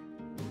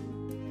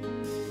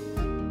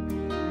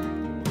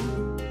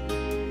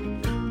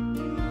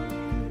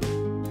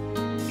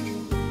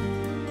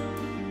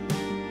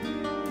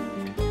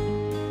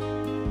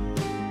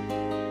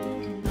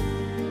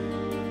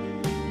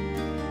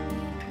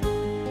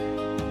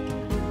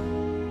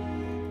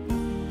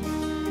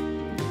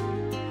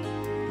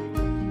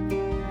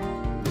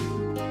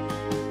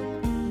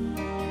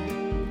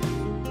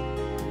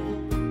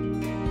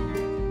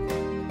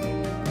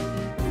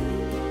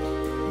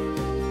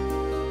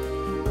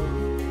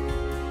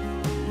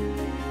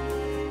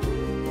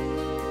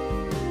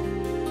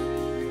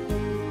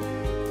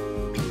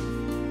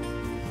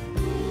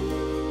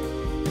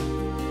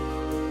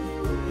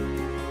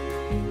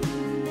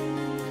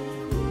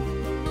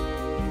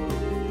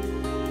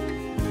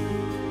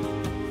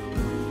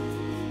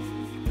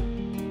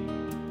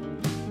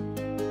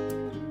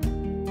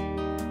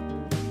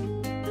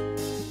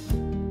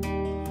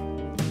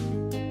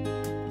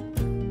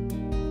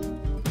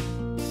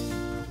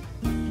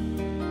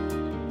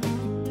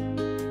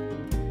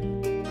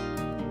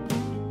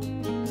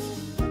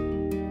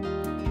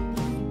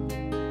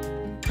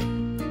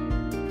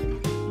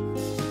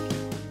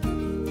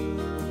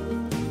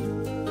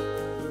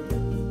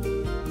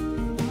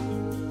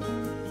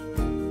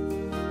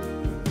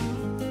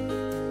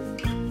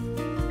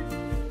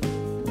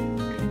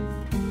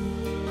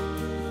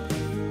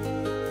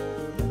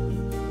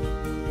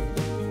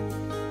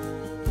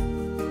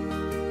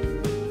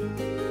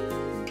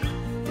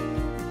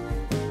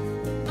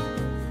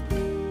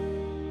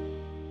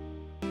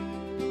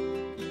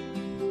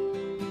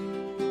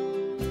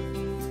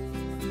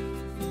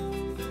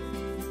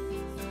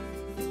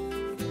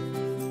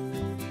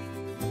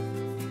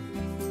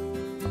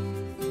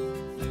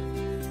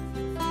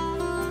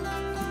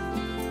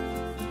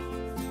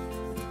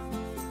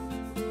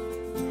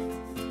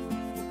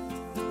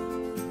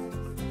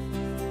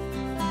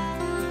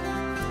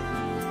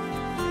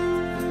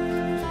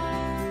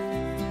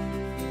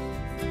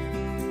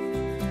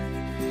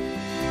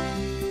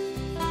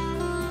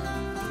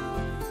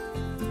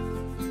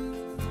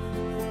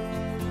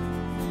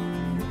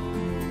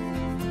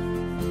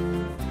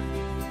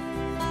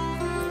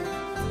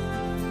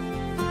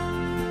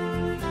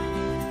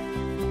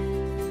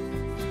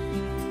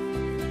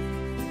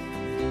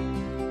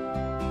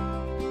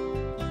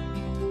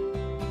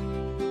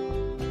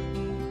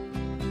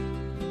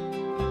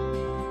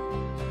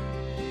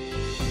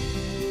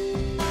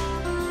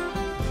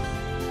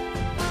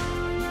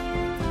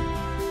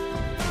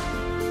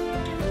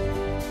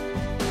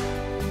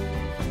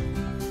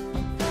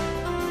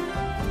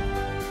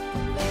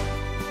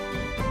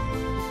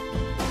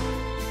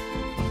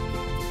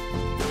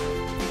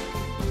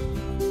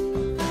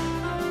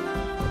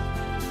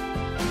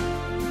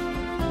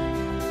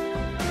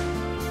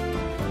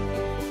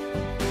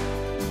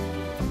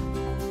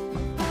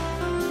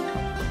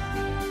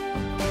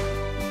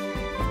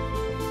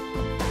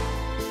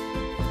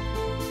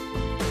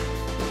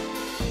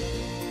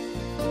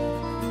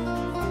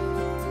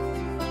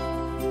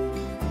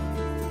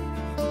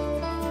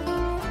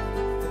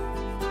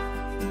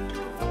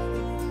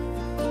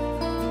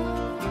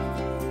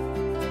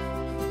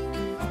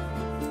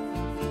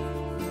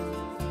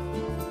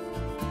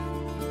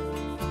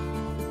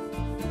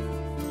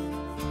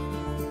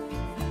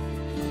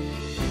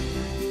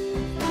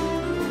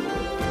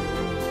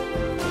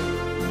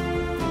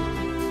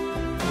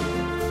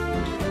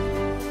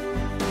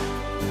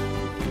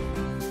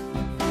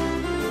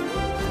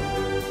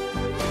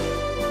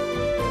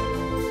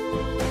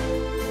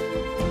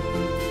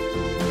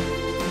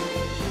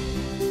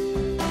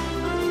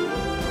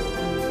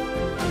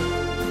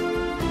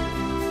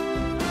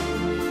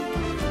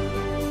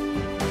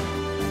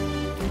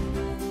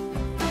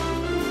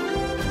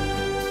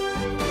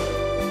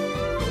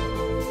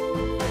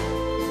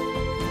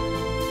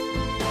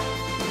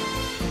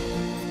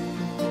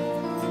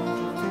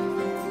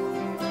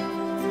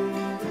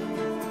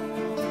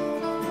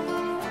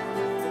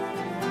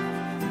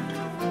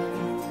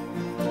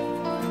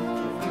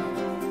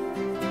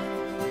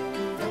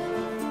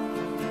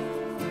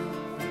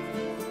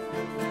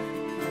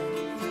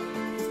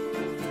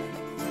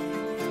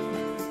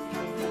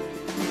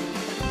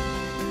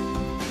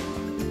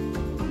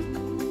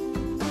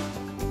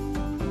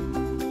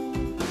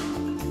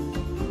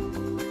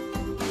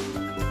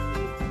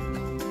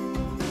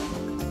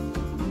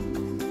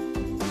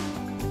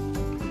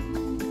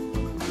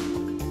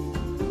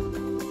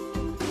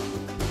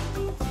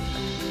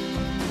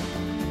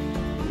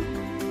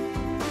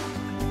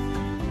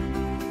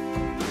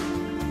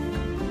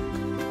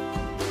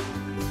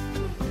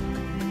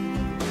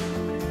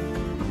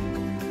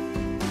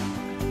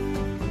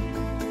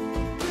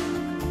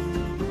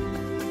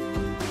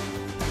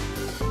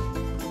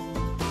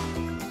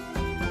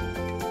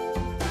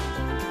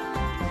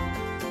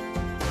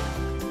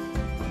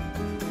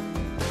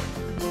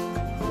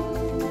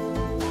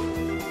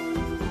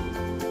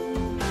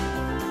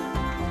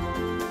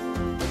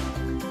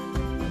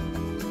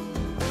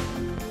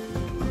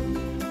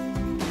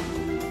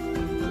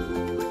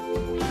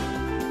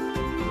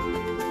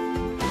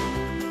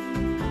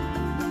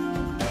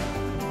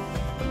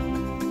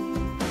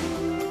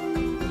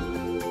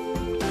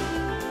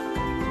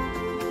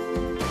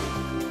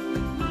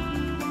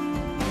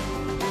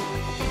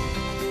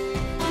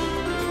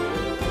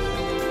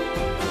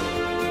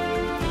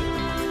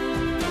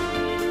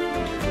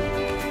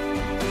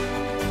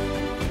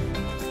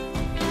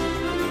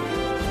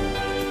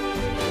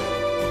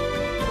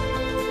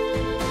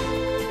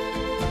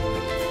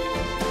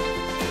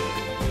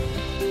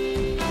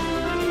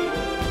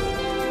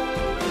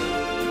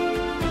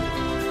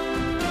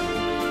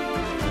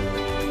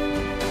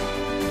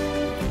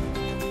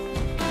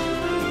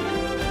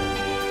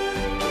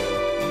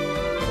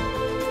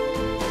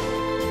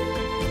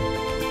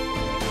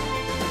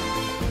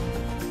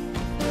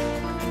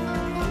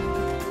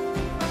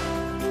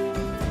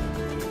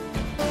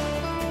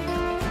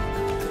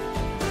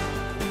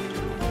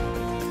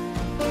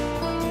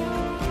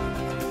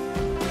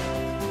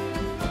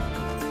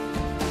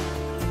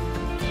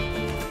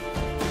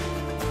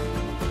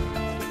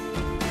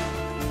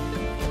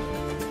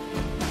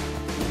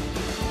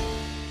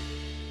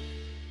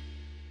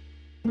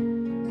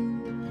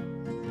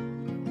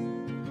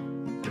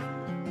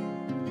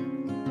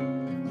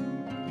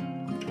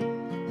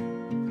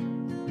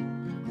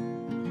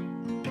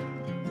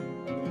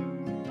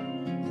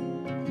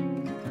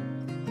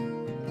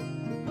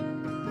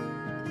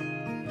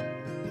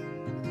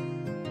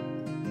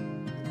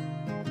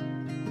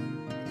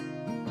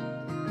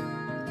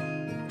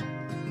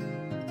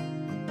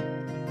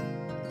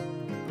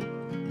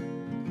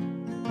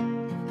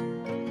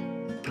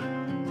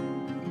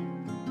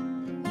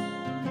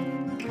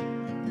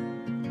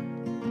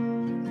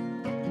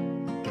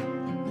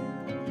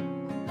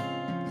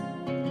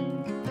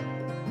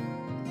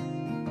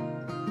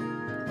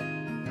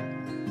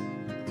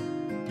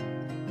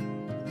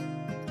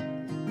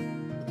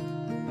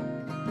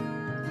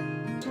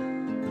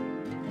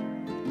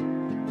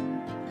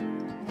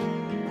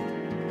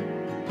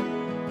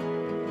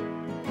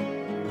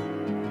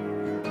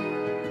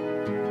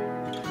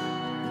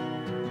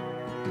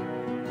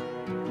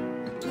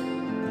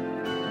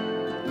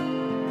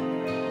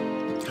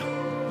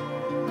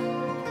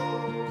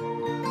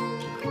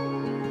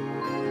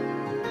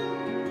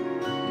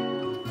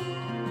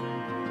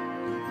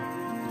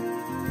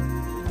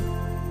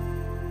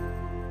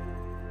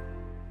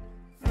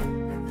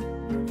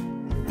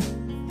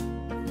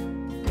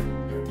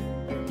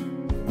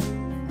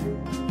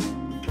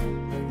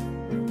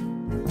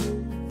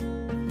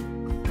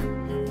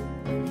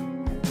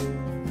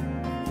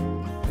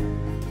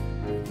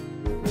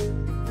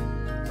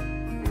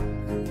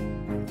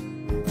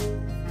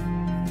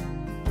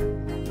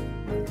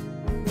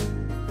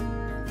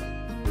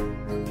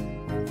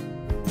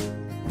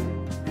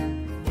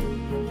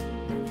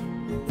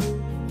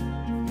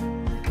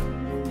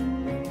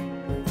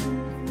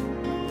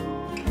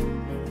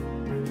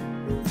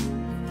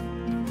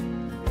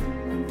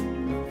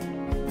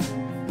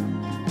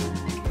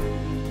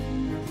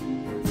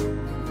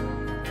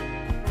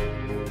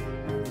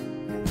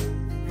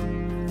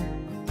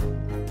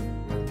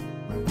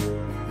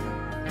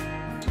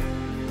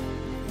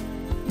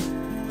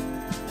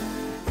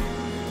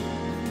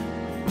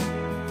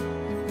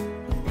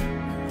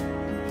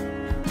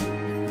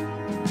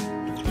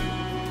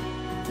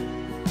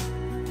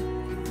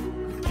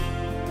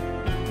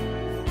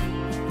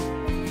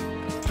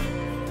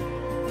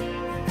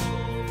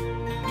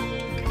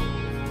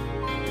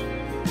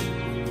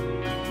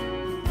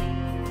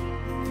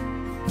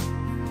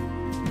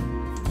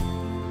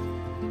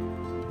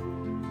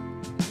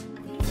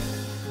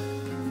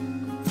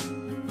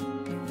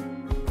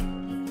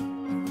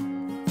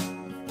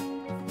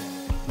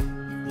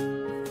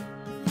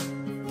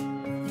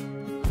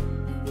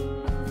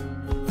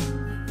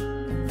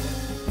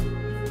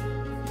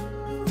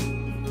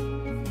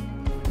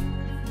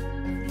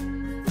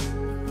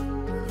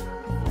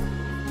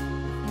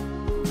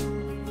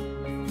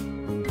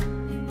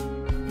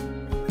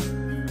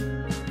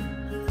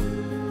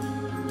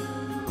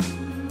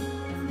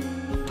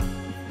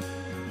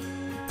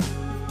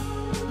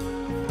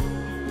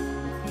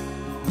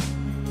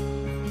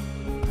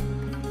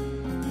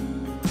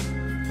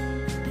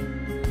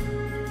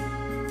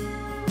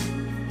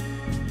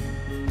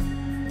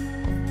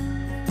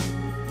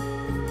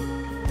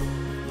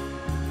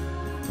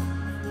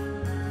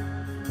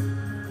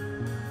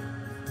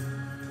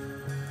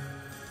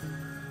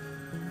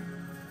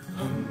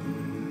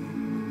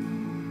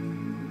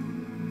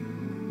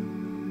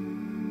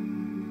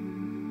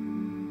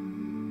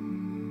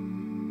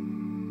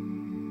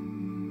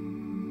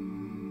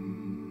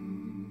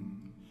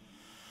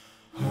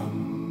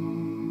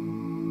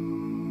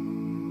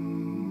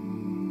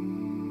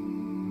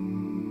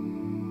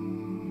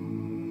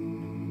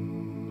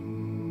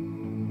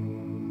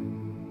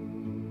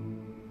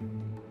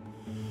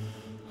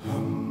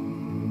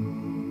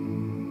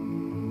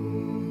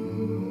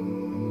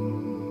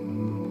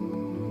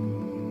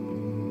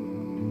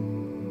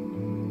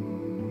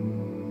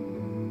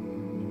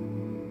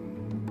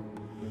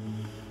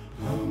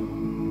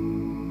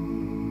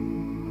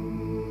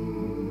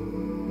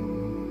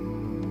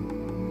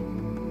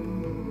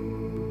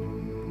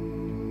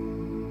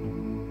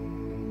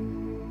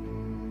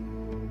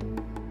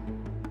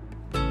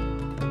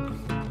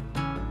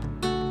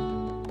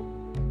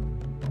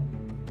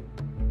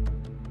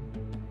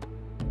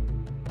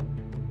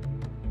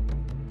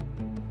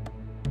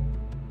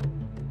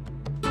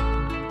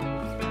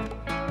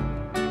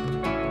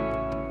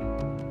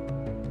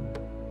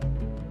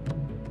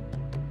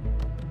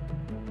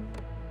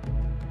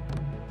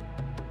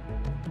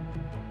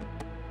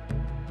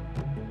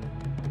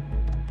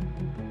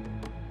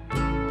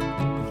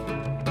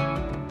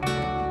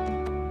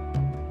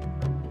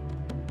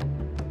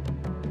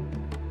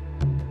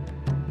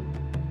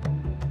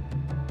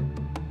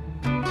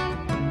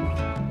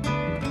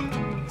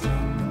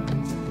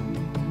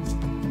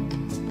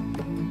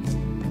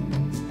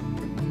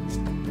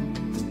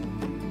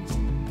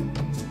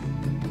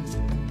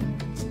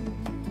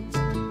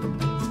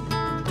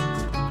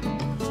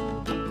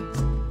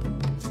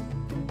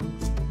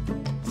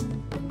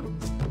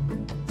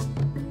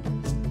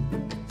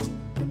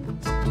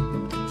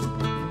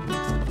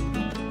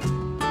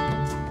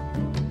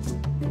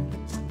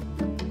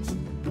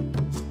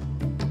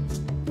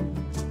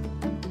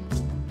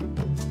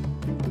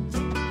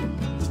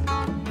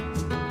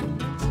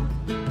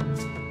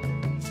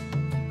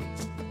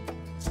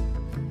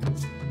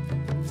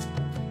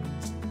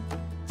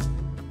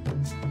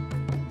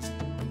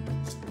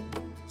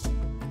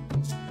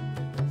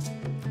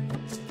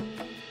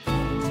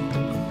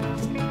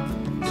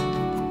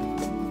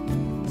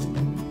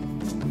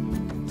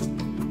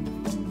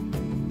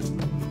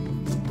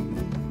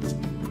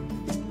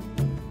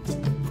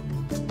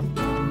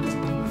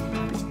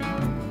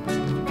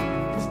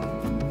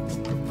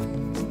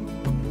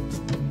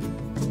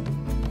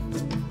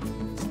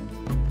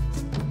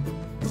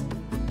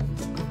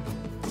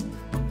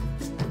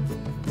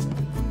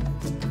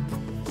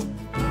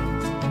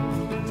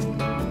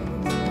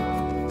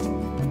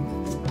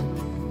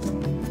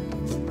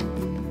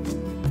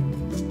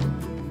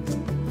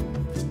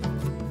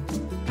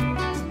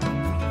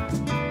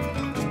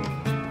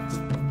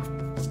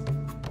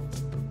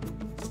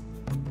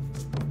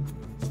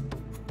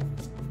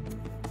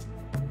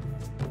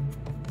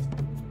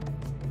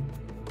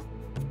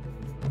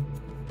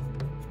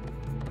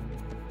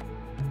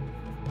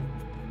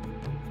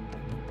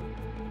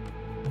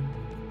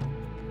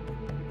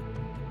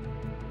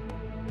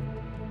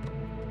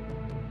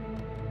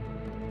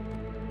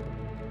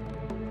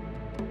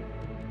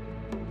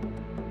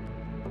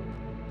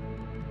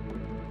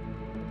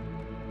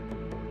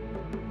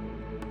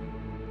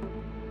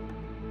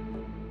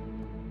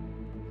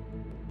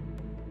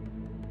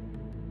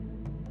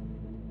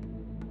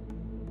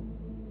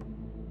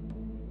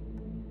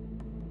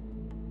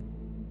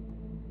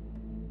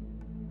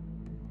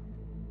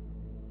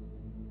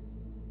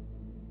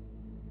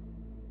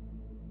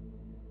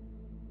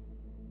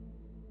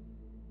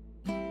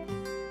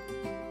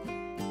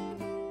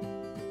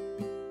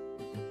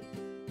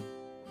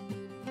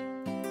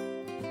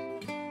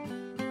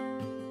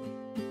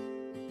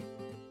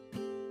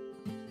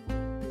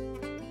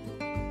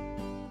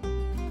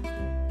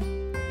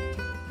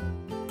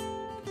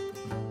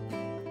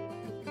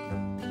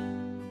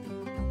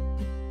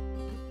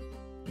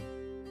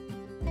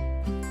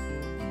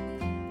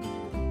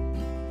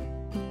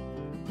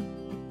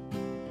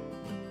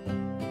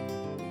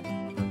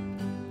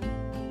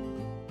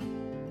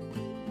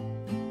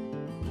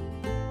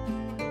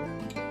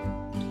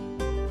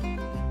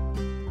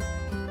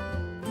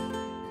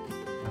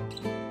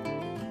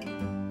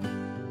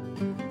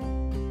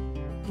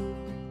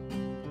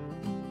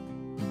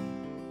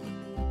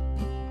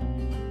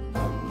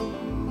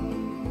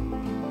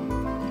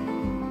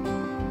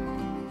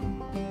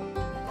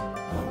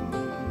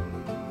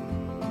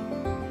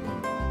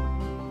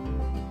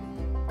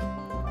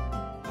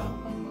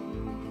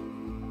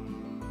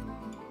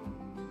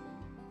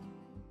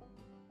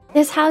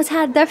 This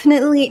habitat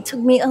definitely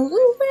took me a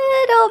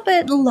little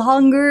bit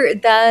longer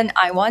than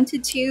I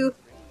wanted to.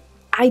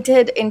 I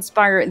did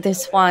inspire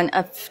this one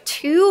of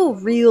 2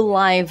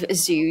 real-life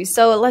zoos.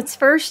 So let's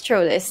first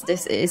show this.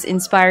 This is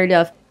inspired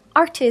of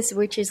Artis,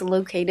 which is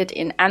located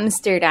in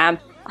Amsterdam.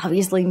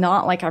 Obviously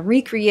not like a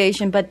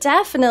recreation, but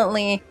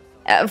definitely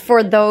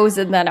for those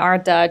that are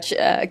Dutch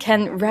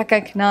can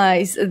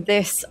recognize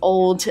this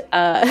old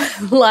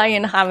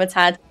lion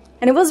habitat.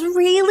 And it was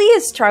really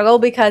a struggle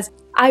because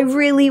I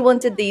really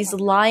wanted these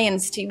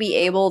lions to be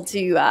able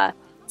to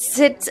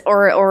sit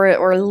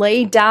or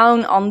lay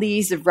down on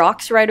these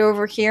rocks right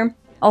over here.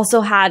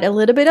 Also had a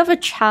little bit of a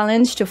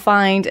challenge to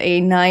find a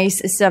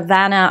nice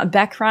savanna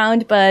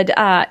background, but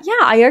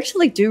yeah, I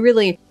actually do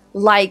really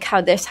like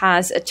how this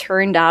has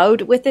turned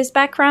out with this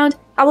background.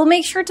 I will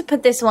make sure to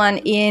put this one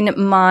in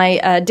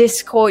my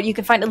Discord. You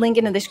can find a link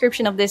in the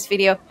description of this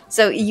video,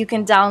 so you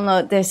can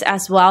download this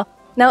as well.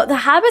 Now, the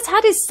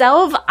habitat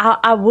itself,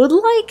 I would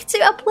like to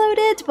upload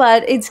it,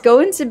 but it's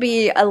going to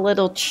be a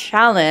little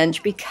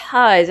challenge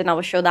because, and I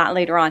will show that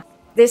later on,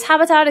 this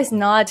habitat is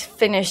not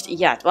finished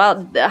yet.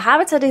 Well, the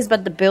habitat is,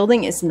 but the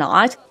building is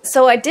not.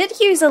 So I did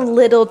use a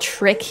little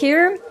trick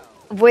here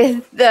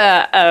with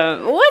the,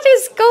 what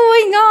is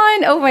going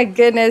on? Oh my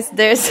goodness,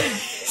 this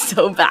is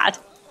so bad.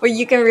 Where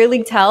you can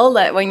really tell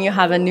that when you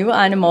have a new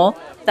animal,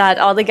 that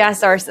all the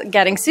guests are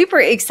getting super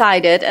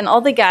excited and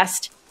all the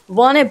guests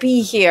want to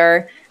be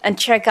here and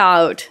check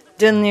out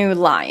the new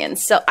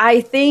lions. So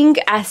I think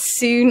as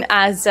soon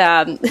as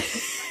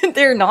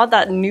they're not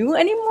that new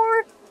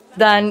anymore,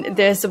 then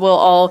this will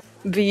all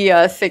be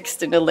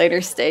fixed in a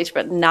later stage.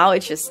 But now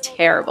it's just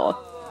terrible.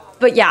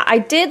 But yeah, I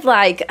did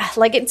like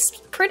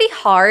it's pretty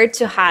hard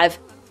to have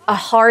a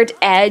hard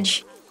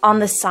edge on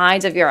the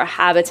sides of your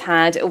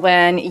habitat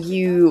when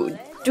you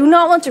do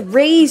not want to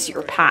raise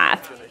your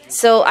path.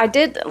 So I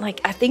did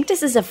I think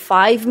this is a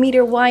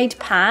 5-meter wide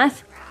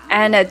path.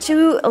 And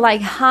to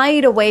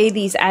hide away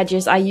these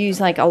edges, I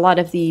use a lot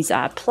of these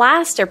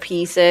plaster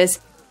pieces.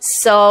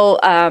 So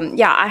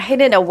yeah, I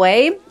hid it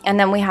away, and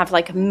then we have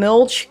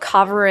mulch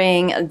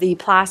covering the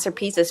plaster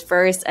pieces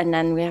first, and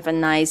then we have a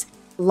nice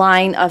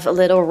line of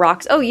little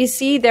rocks. Oh, you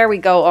see, there we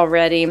go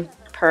already.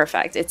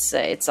 Perfect.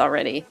 It's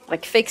already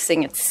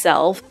fixing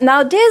itself.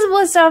 Now this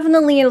was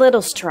definitely a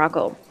little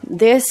struggle.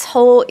 This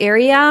whole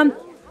area,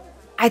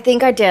 I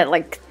think I did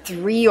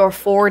 3 or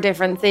 4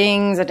 different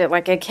things. I did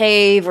a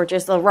cave or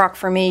just a rock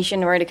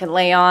formation where it could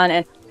lay on,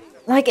 and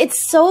it's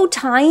so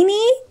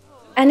tiny,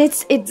 and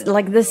it's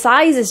the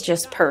size is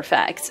just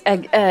perfect.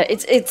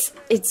 It's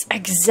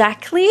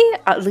exactly,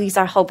 at least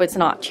I hope it's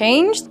not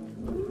changed,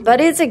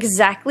 but it's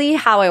exactly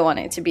how I want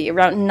it to be,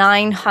 around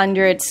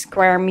 900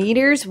 square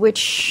meters, which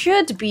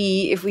should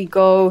be, if we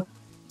go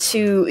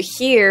to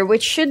here,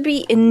 which should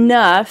be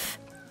enough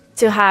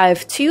to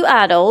have 2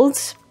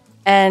 adults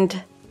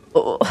and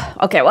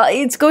okay, well,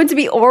 it's going to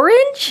be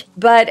orange,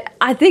 but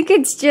I think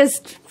it's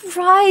just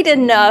right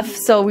enough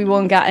so we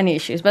won't get any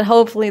issues. But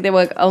hopefully they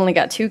will only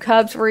get 2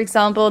 cubs, for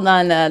example,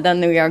 then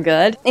we are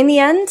good. In the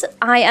end,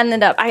 I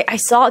ended up, I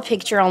saw a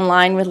picture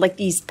online with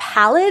these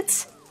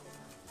pallets,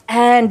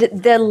 and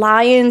the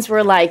lions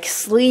were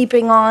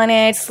sleeping on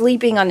it,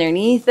 sleeping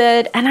underneath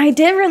it. And I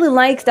did really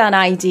like that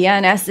idea.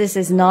 And as this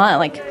is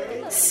not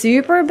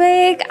super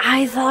big,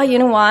 I thought, you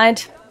know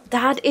what?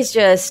 That is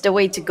just the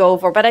way to go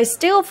for, but I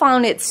still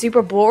found it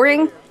super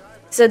boring.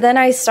 So then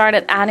I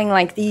started adding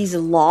these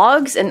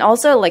logs and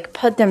also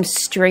put them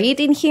straight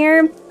in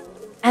here.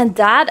 And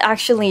that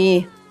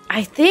actually,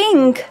 I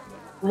think,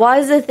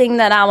 was the thing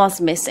that I was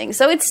missing.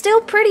 So it's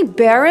still pretty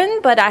barren,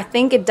 but I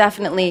think it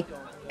definitely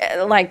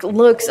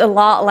looks a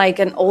lot like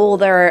an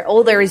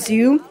older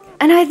zoo.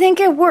 And I think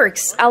it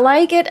works. I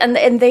like it,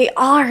 and they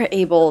are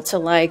able to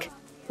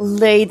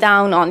lay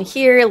down on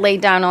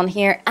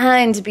here,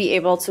 and be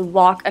able to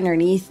walk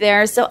underneath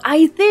there. So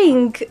I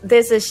think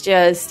this is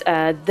just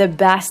the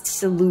best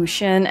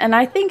solution, and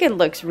I think it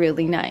looks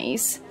really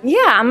nice.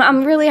 Yeah,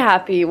 I'm really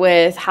happy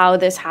with how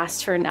this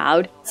has turned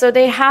out. So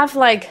they have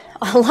a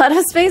lot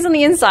of space on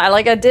the inside.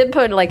 I did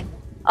put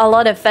a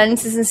lot of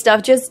fences and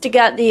stuff just to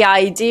get the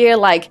idea,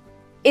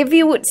 if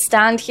you would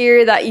stand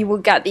here, that you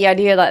would get the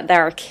idea that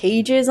there are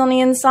cages on the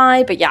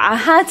inside. But yeah, I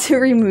had to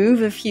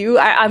remove a few.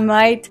 I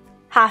might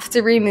have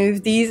to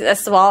remove these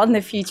as well in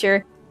the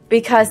future,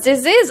 because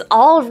this is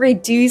all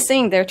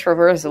reducing their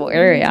traversal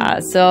area.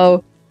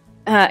 So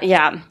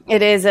yeah,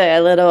 it is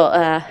a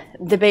little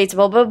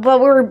debatable, but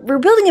we're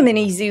building a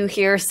mini zoo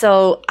here,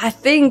 so I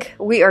think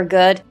we are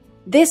good.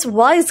 This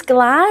was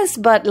glass,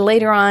 but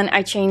later on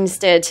I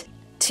changed it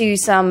to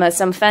some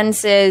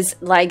fences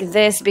like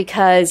this,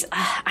 because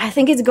I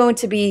think it's going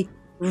to be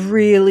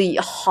really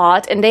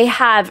hot, and they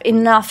have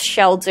enough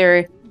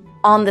shelter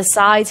on the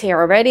sides here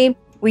already.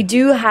 We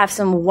do have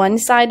some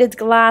one-sided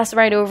glass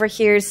right over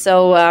here,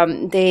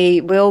 so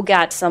they will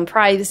get some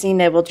privacy, and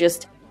they will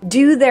just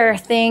do their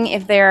thing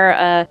if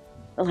they're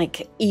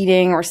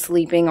eating or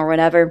sleeping or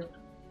whatever.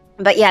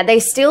 But yeah,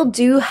 they still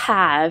do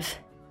have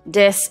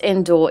this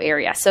indoor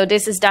area, so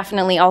this is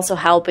definitely also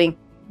helping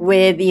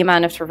with the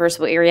amount of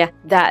traversable area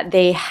that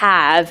they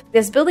have.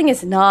 This building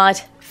is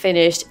not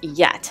finished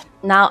yet.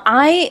 Now,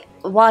 I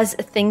was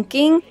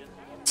thinking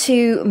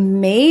to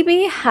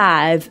maybe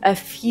have a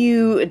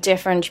few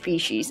different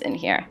species in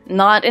here.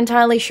 Not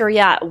entirely sure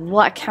yet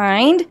what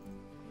kind,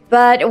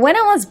 but when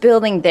I was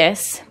building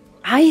this,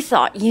 I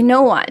thought, you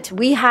know what?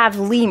 We have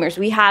lemurs.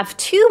 We have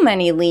too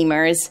many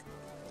lemurs.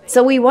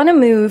 So we want to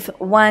move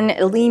one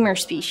lemur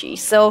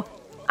species. So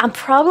I'm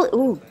probably...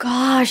 Oh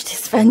gosh,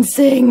 this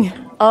fencing.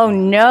 Oh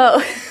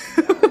no.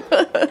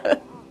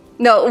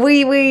 No,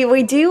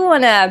 we do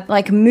want to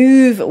like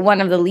move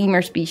one of the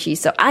lemur species.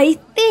 So I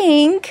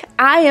think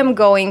I am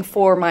going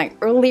for my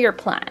earlier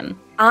plan.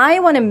 I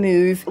want to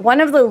move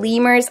one of the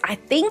lemurs. I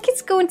think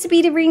it's going to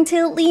be the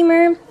ring-tailed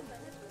lemur.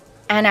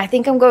 And I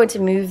think I'm going to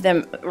move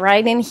them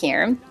right in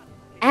here.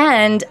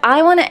 And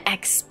I want to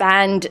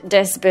expand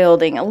this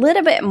building a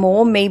little bit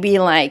more, maybe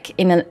like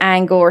in an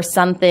angle or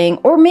something,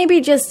 or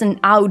maybe just an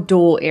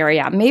outdoor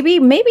area. Maybe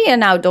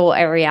an outdoor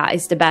area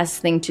is the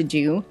best thing to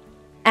do.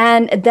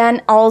 And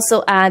then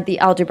also add the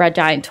algebra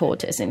giant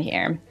tortoise in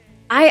here.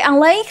 I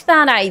like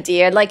that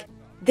idea. Like,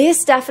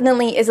 this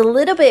definitely is a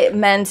little bit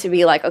meant to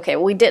be like, okay,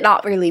 we did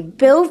not really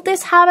build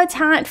this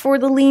habitat for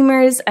the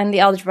lemurs and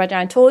the algebra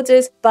giant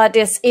tortoise, but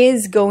this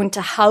is going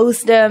to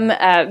house them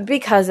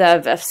because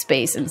of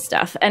space and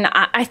stuff. And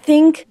I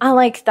think I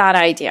like that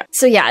idea.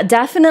 So yeah,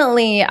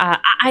 definitely,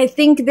 I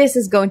think this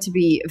is going to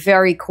be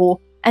very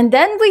cool. And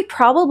then we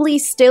probably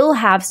still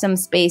have some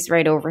space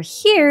right over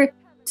here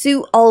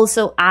to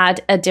also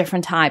add a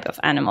different type of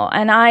animal.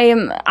 And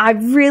I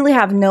really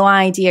have no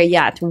idea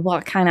yet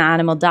what kind of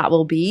animal that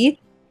will be.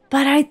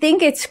 But I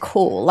think it's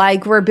cool.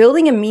 Like, we're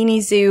building a mini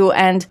zoo,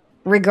 and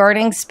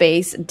regarding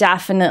space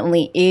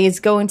definitely is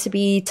going to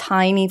be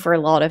tiny for a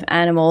lot of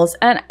animals.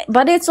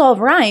 But it's all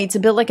right to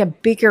build like a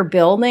bigger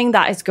building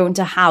that is going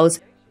to house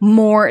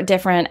more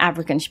different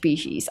African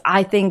species.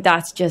 I think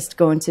that's just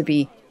going to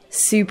be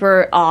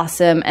super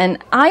awesome. And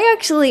I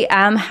actually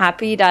am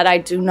happy that I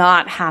do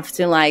not have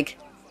to like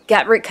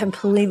get rid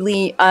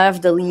completely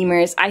of the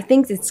lemurs. I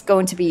think it's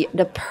going to be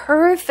the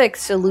perfect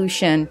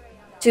solution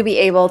to be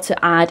able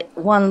to add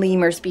one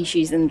lemur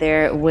species in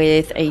there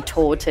with a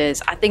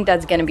tortoise. I think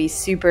that's going to be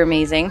super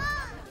amazing.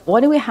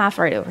 What do we have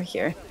right over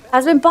here?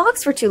 Has been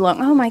boxed for too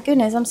long. Oh my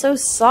goodness, I'm so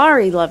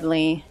sorry,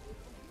 lovely.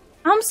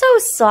 I'm so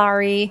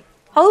sorry.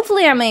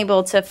 Hopefully I'm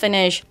able to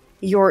finish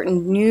your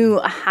new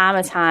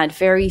habitat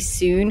very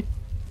soon.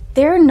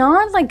 They're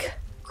not like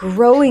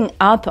growing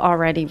up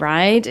already,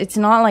 right? It's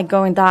not like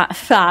going that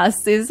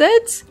fast, is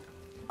it?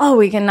 Oh,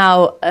 we can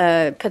now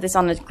put this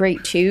on a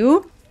grade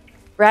 2.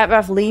 Red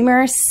buff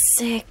lemur,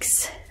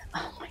 6.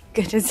 Oh my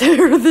goodness,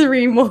 there are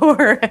 3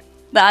 more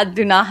that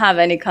do not have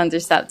any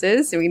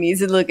contraceptives, so we need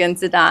to look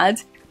into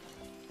that.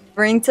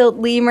 Ring-tailed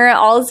lemur,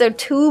 also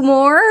 2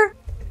 more.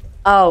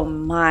 Oh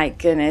my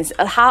goodness,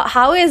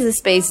 how is the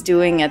space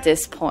doing at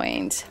this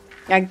point?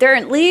 Like, they're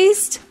at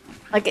least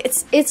like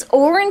it's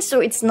orange,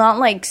 so it's not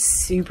like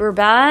super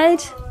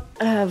bad.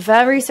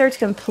 Web research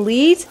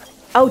complete.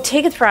 Oh,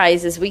 ticket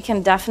prices, we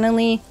can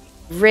definitely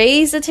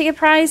raise the ticket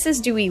prices.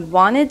 Do we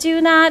want to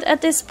do that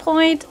at this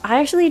point?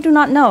 I actually do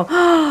not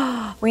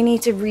know. We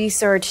need to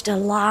research the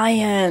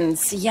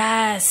lions.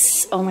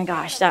 Yes. Oh my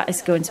gosh, that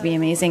is going to be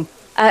amazing.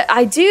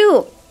 I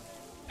do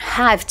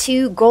have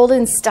 2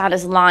 golden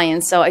status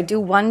lions, so I do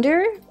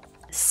wonder.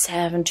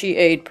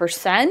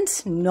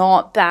 78%.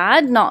 Not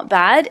bad, not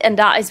bad. And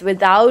that is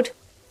without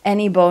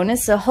any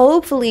bonus. So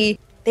hopefully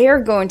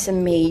they're going to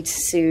mate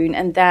soon,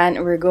 and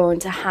then we're going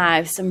to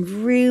have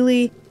some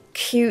really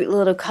cute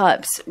little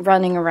cubs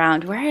running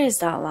around. Where is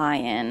that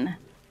lion?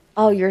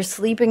 Oh, you're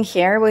sleeping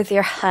here with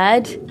your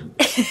head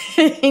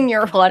in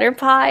your water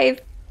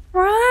pipe?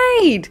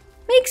 Right.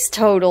 Makes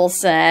total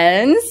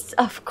sense.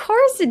 Of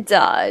course it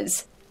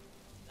does.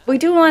 We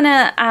do want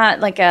to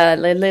add like a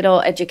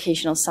little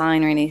educational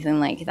sign or anything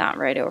like that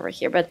right over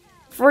here. But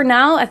for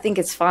now, I think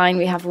it's fine.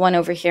 We have one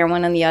over here,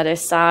 one on the other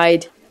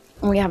side.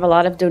 We have a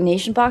lot of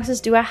donation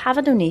boxes. Do I have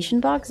a donation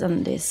box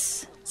on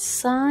this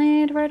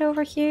side right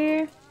over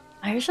here?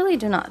 I actually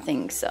do not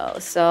think so.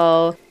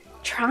 So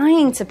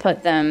trying to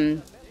put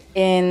them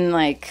in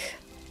like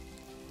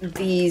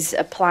these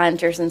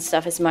planters and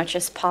stuff as much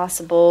as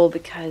possible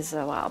because,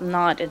 well, I'm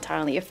not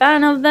entirely a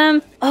fan of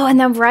them. Oh, and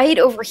then right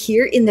over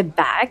here in the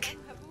back,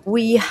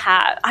 we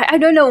have, I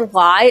don't know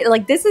why,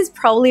 like this is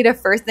probably the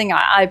first thing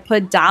I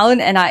put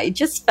down, and I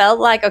just felt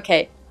like,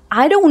 okay,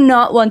 I do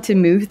not want to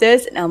move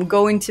this, and I'm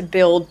going to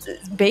build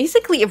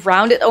basically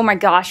around it. Oh my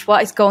gosh,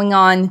 what is going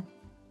on?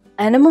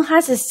 Animal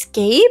has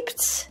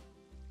escaped?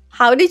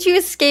 How did you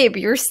escape?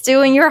 You're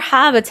still in your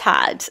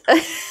habitat.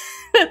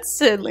 That's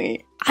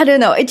silly. I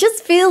don't know. It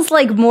just feels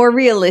like more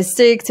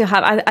realistic to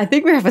have... I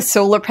think we have a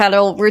solar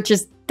panel, which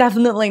is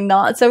definitely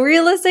not so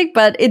realistic,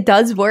 but it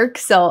does work.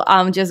 So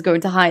I'm just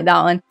going to hide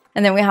that one.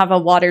 And then we have a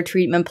water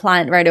treatment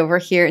plant right over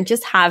here, and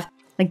just have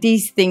like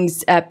these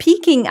things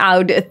peeking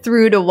out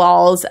through the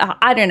walls.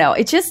 I don't know.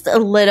 It's just a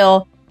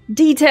little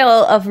detail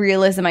of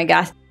realism, I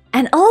guess.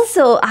 And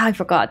also, I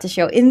forgot to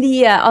show in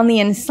the on the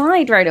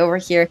inside right over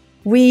here,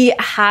 we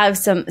have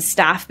some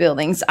staff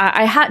buildings.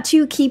 I had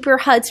 2 keeper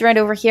huts right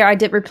over here. I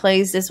did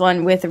replace this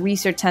one with a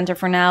research center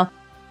for now.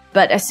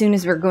 But as soon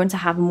as we're going to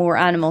have more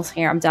animals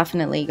here, I'm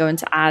definitely going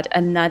to add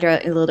another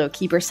little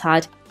keeper's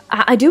hut.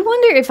 I do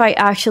wonder if I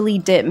actually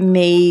did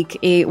make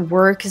a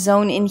work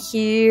zone in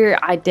here.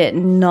 I did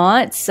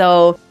not,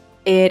 so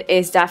it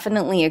is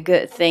definitely a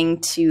good thing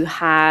to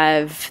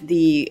have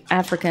the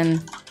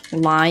African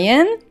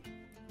lion,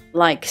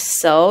 like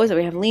so. So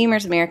we have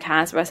lemurs,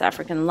 meerkats, West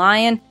African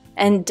lion,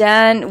 and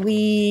then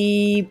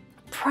we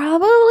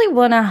probably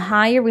want to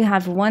hire, we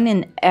have 1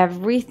 in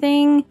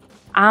everything.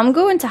 I'm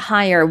going to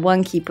hire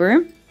 1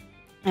 keeper,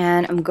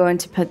 and I'm going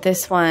to put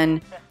this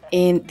one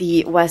in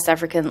the West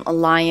African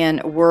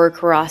lion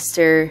work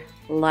roster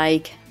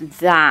like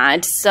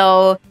that.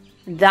 So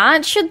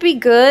that should be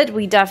good.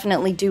 We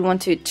definitely do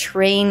want to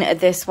train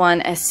this one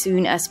as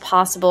soon as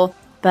possible,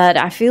 but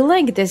I feel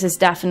like this is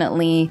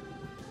definitely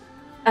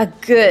a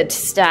good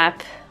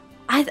step.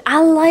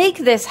 I like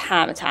this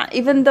habitat,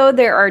 even though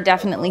there are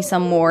definitely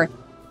some more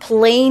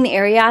plain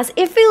areas.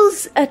 It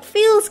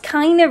feels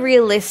kind of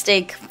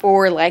realistic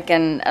for like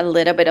a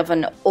little bit of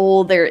an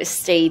older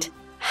estate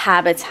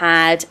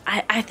habitat.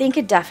 I think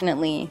it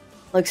definitely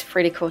looks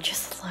pretty cool.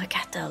 Just look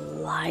at the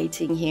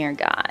lighting here,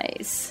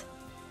 guys.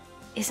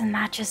 Isn't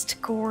that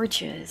just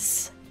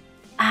gorgeous?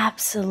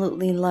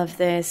 Absolutely love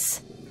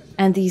this.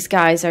 And these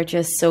guys are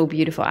just so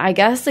beautiful. I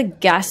guess the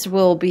guests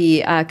will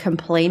be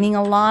complaining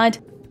a lot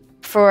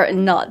for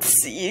not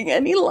seeing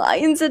any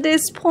lions at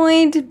this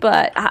point,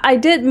 but I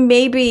did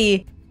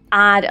maybe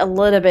add a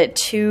little bit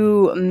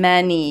too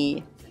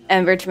many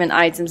enrichment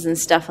items and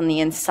stuff on the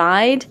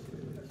inside,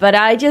 but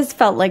I just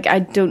felt like I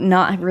do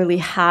not really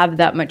have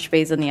that much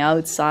space on the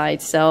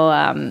outside,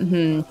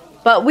 so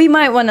but we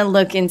might want to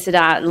look into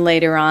that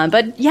later on.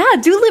 But yeah,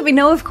 do let me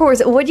know, of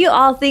course, what you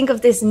all think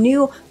of this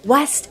new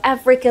West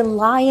African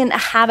lion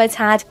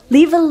habitat.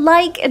 Leave a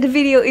like at the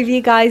video if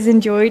you guys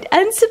enjoyed,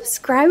 and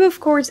subscribe, of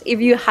course, if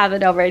you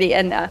haven't already.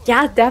 And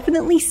yeah,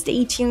 definitely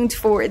stay tuned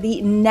for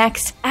the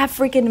next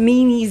African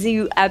mini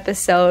zoo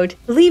episode.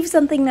 Leave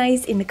something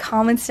nice in the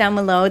comments down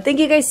below.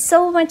 Thank you guys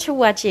so much for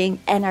watching,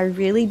 and I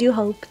really do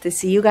hope to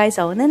see you guys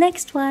all in the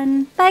next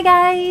one. Bye,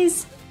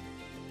 guys!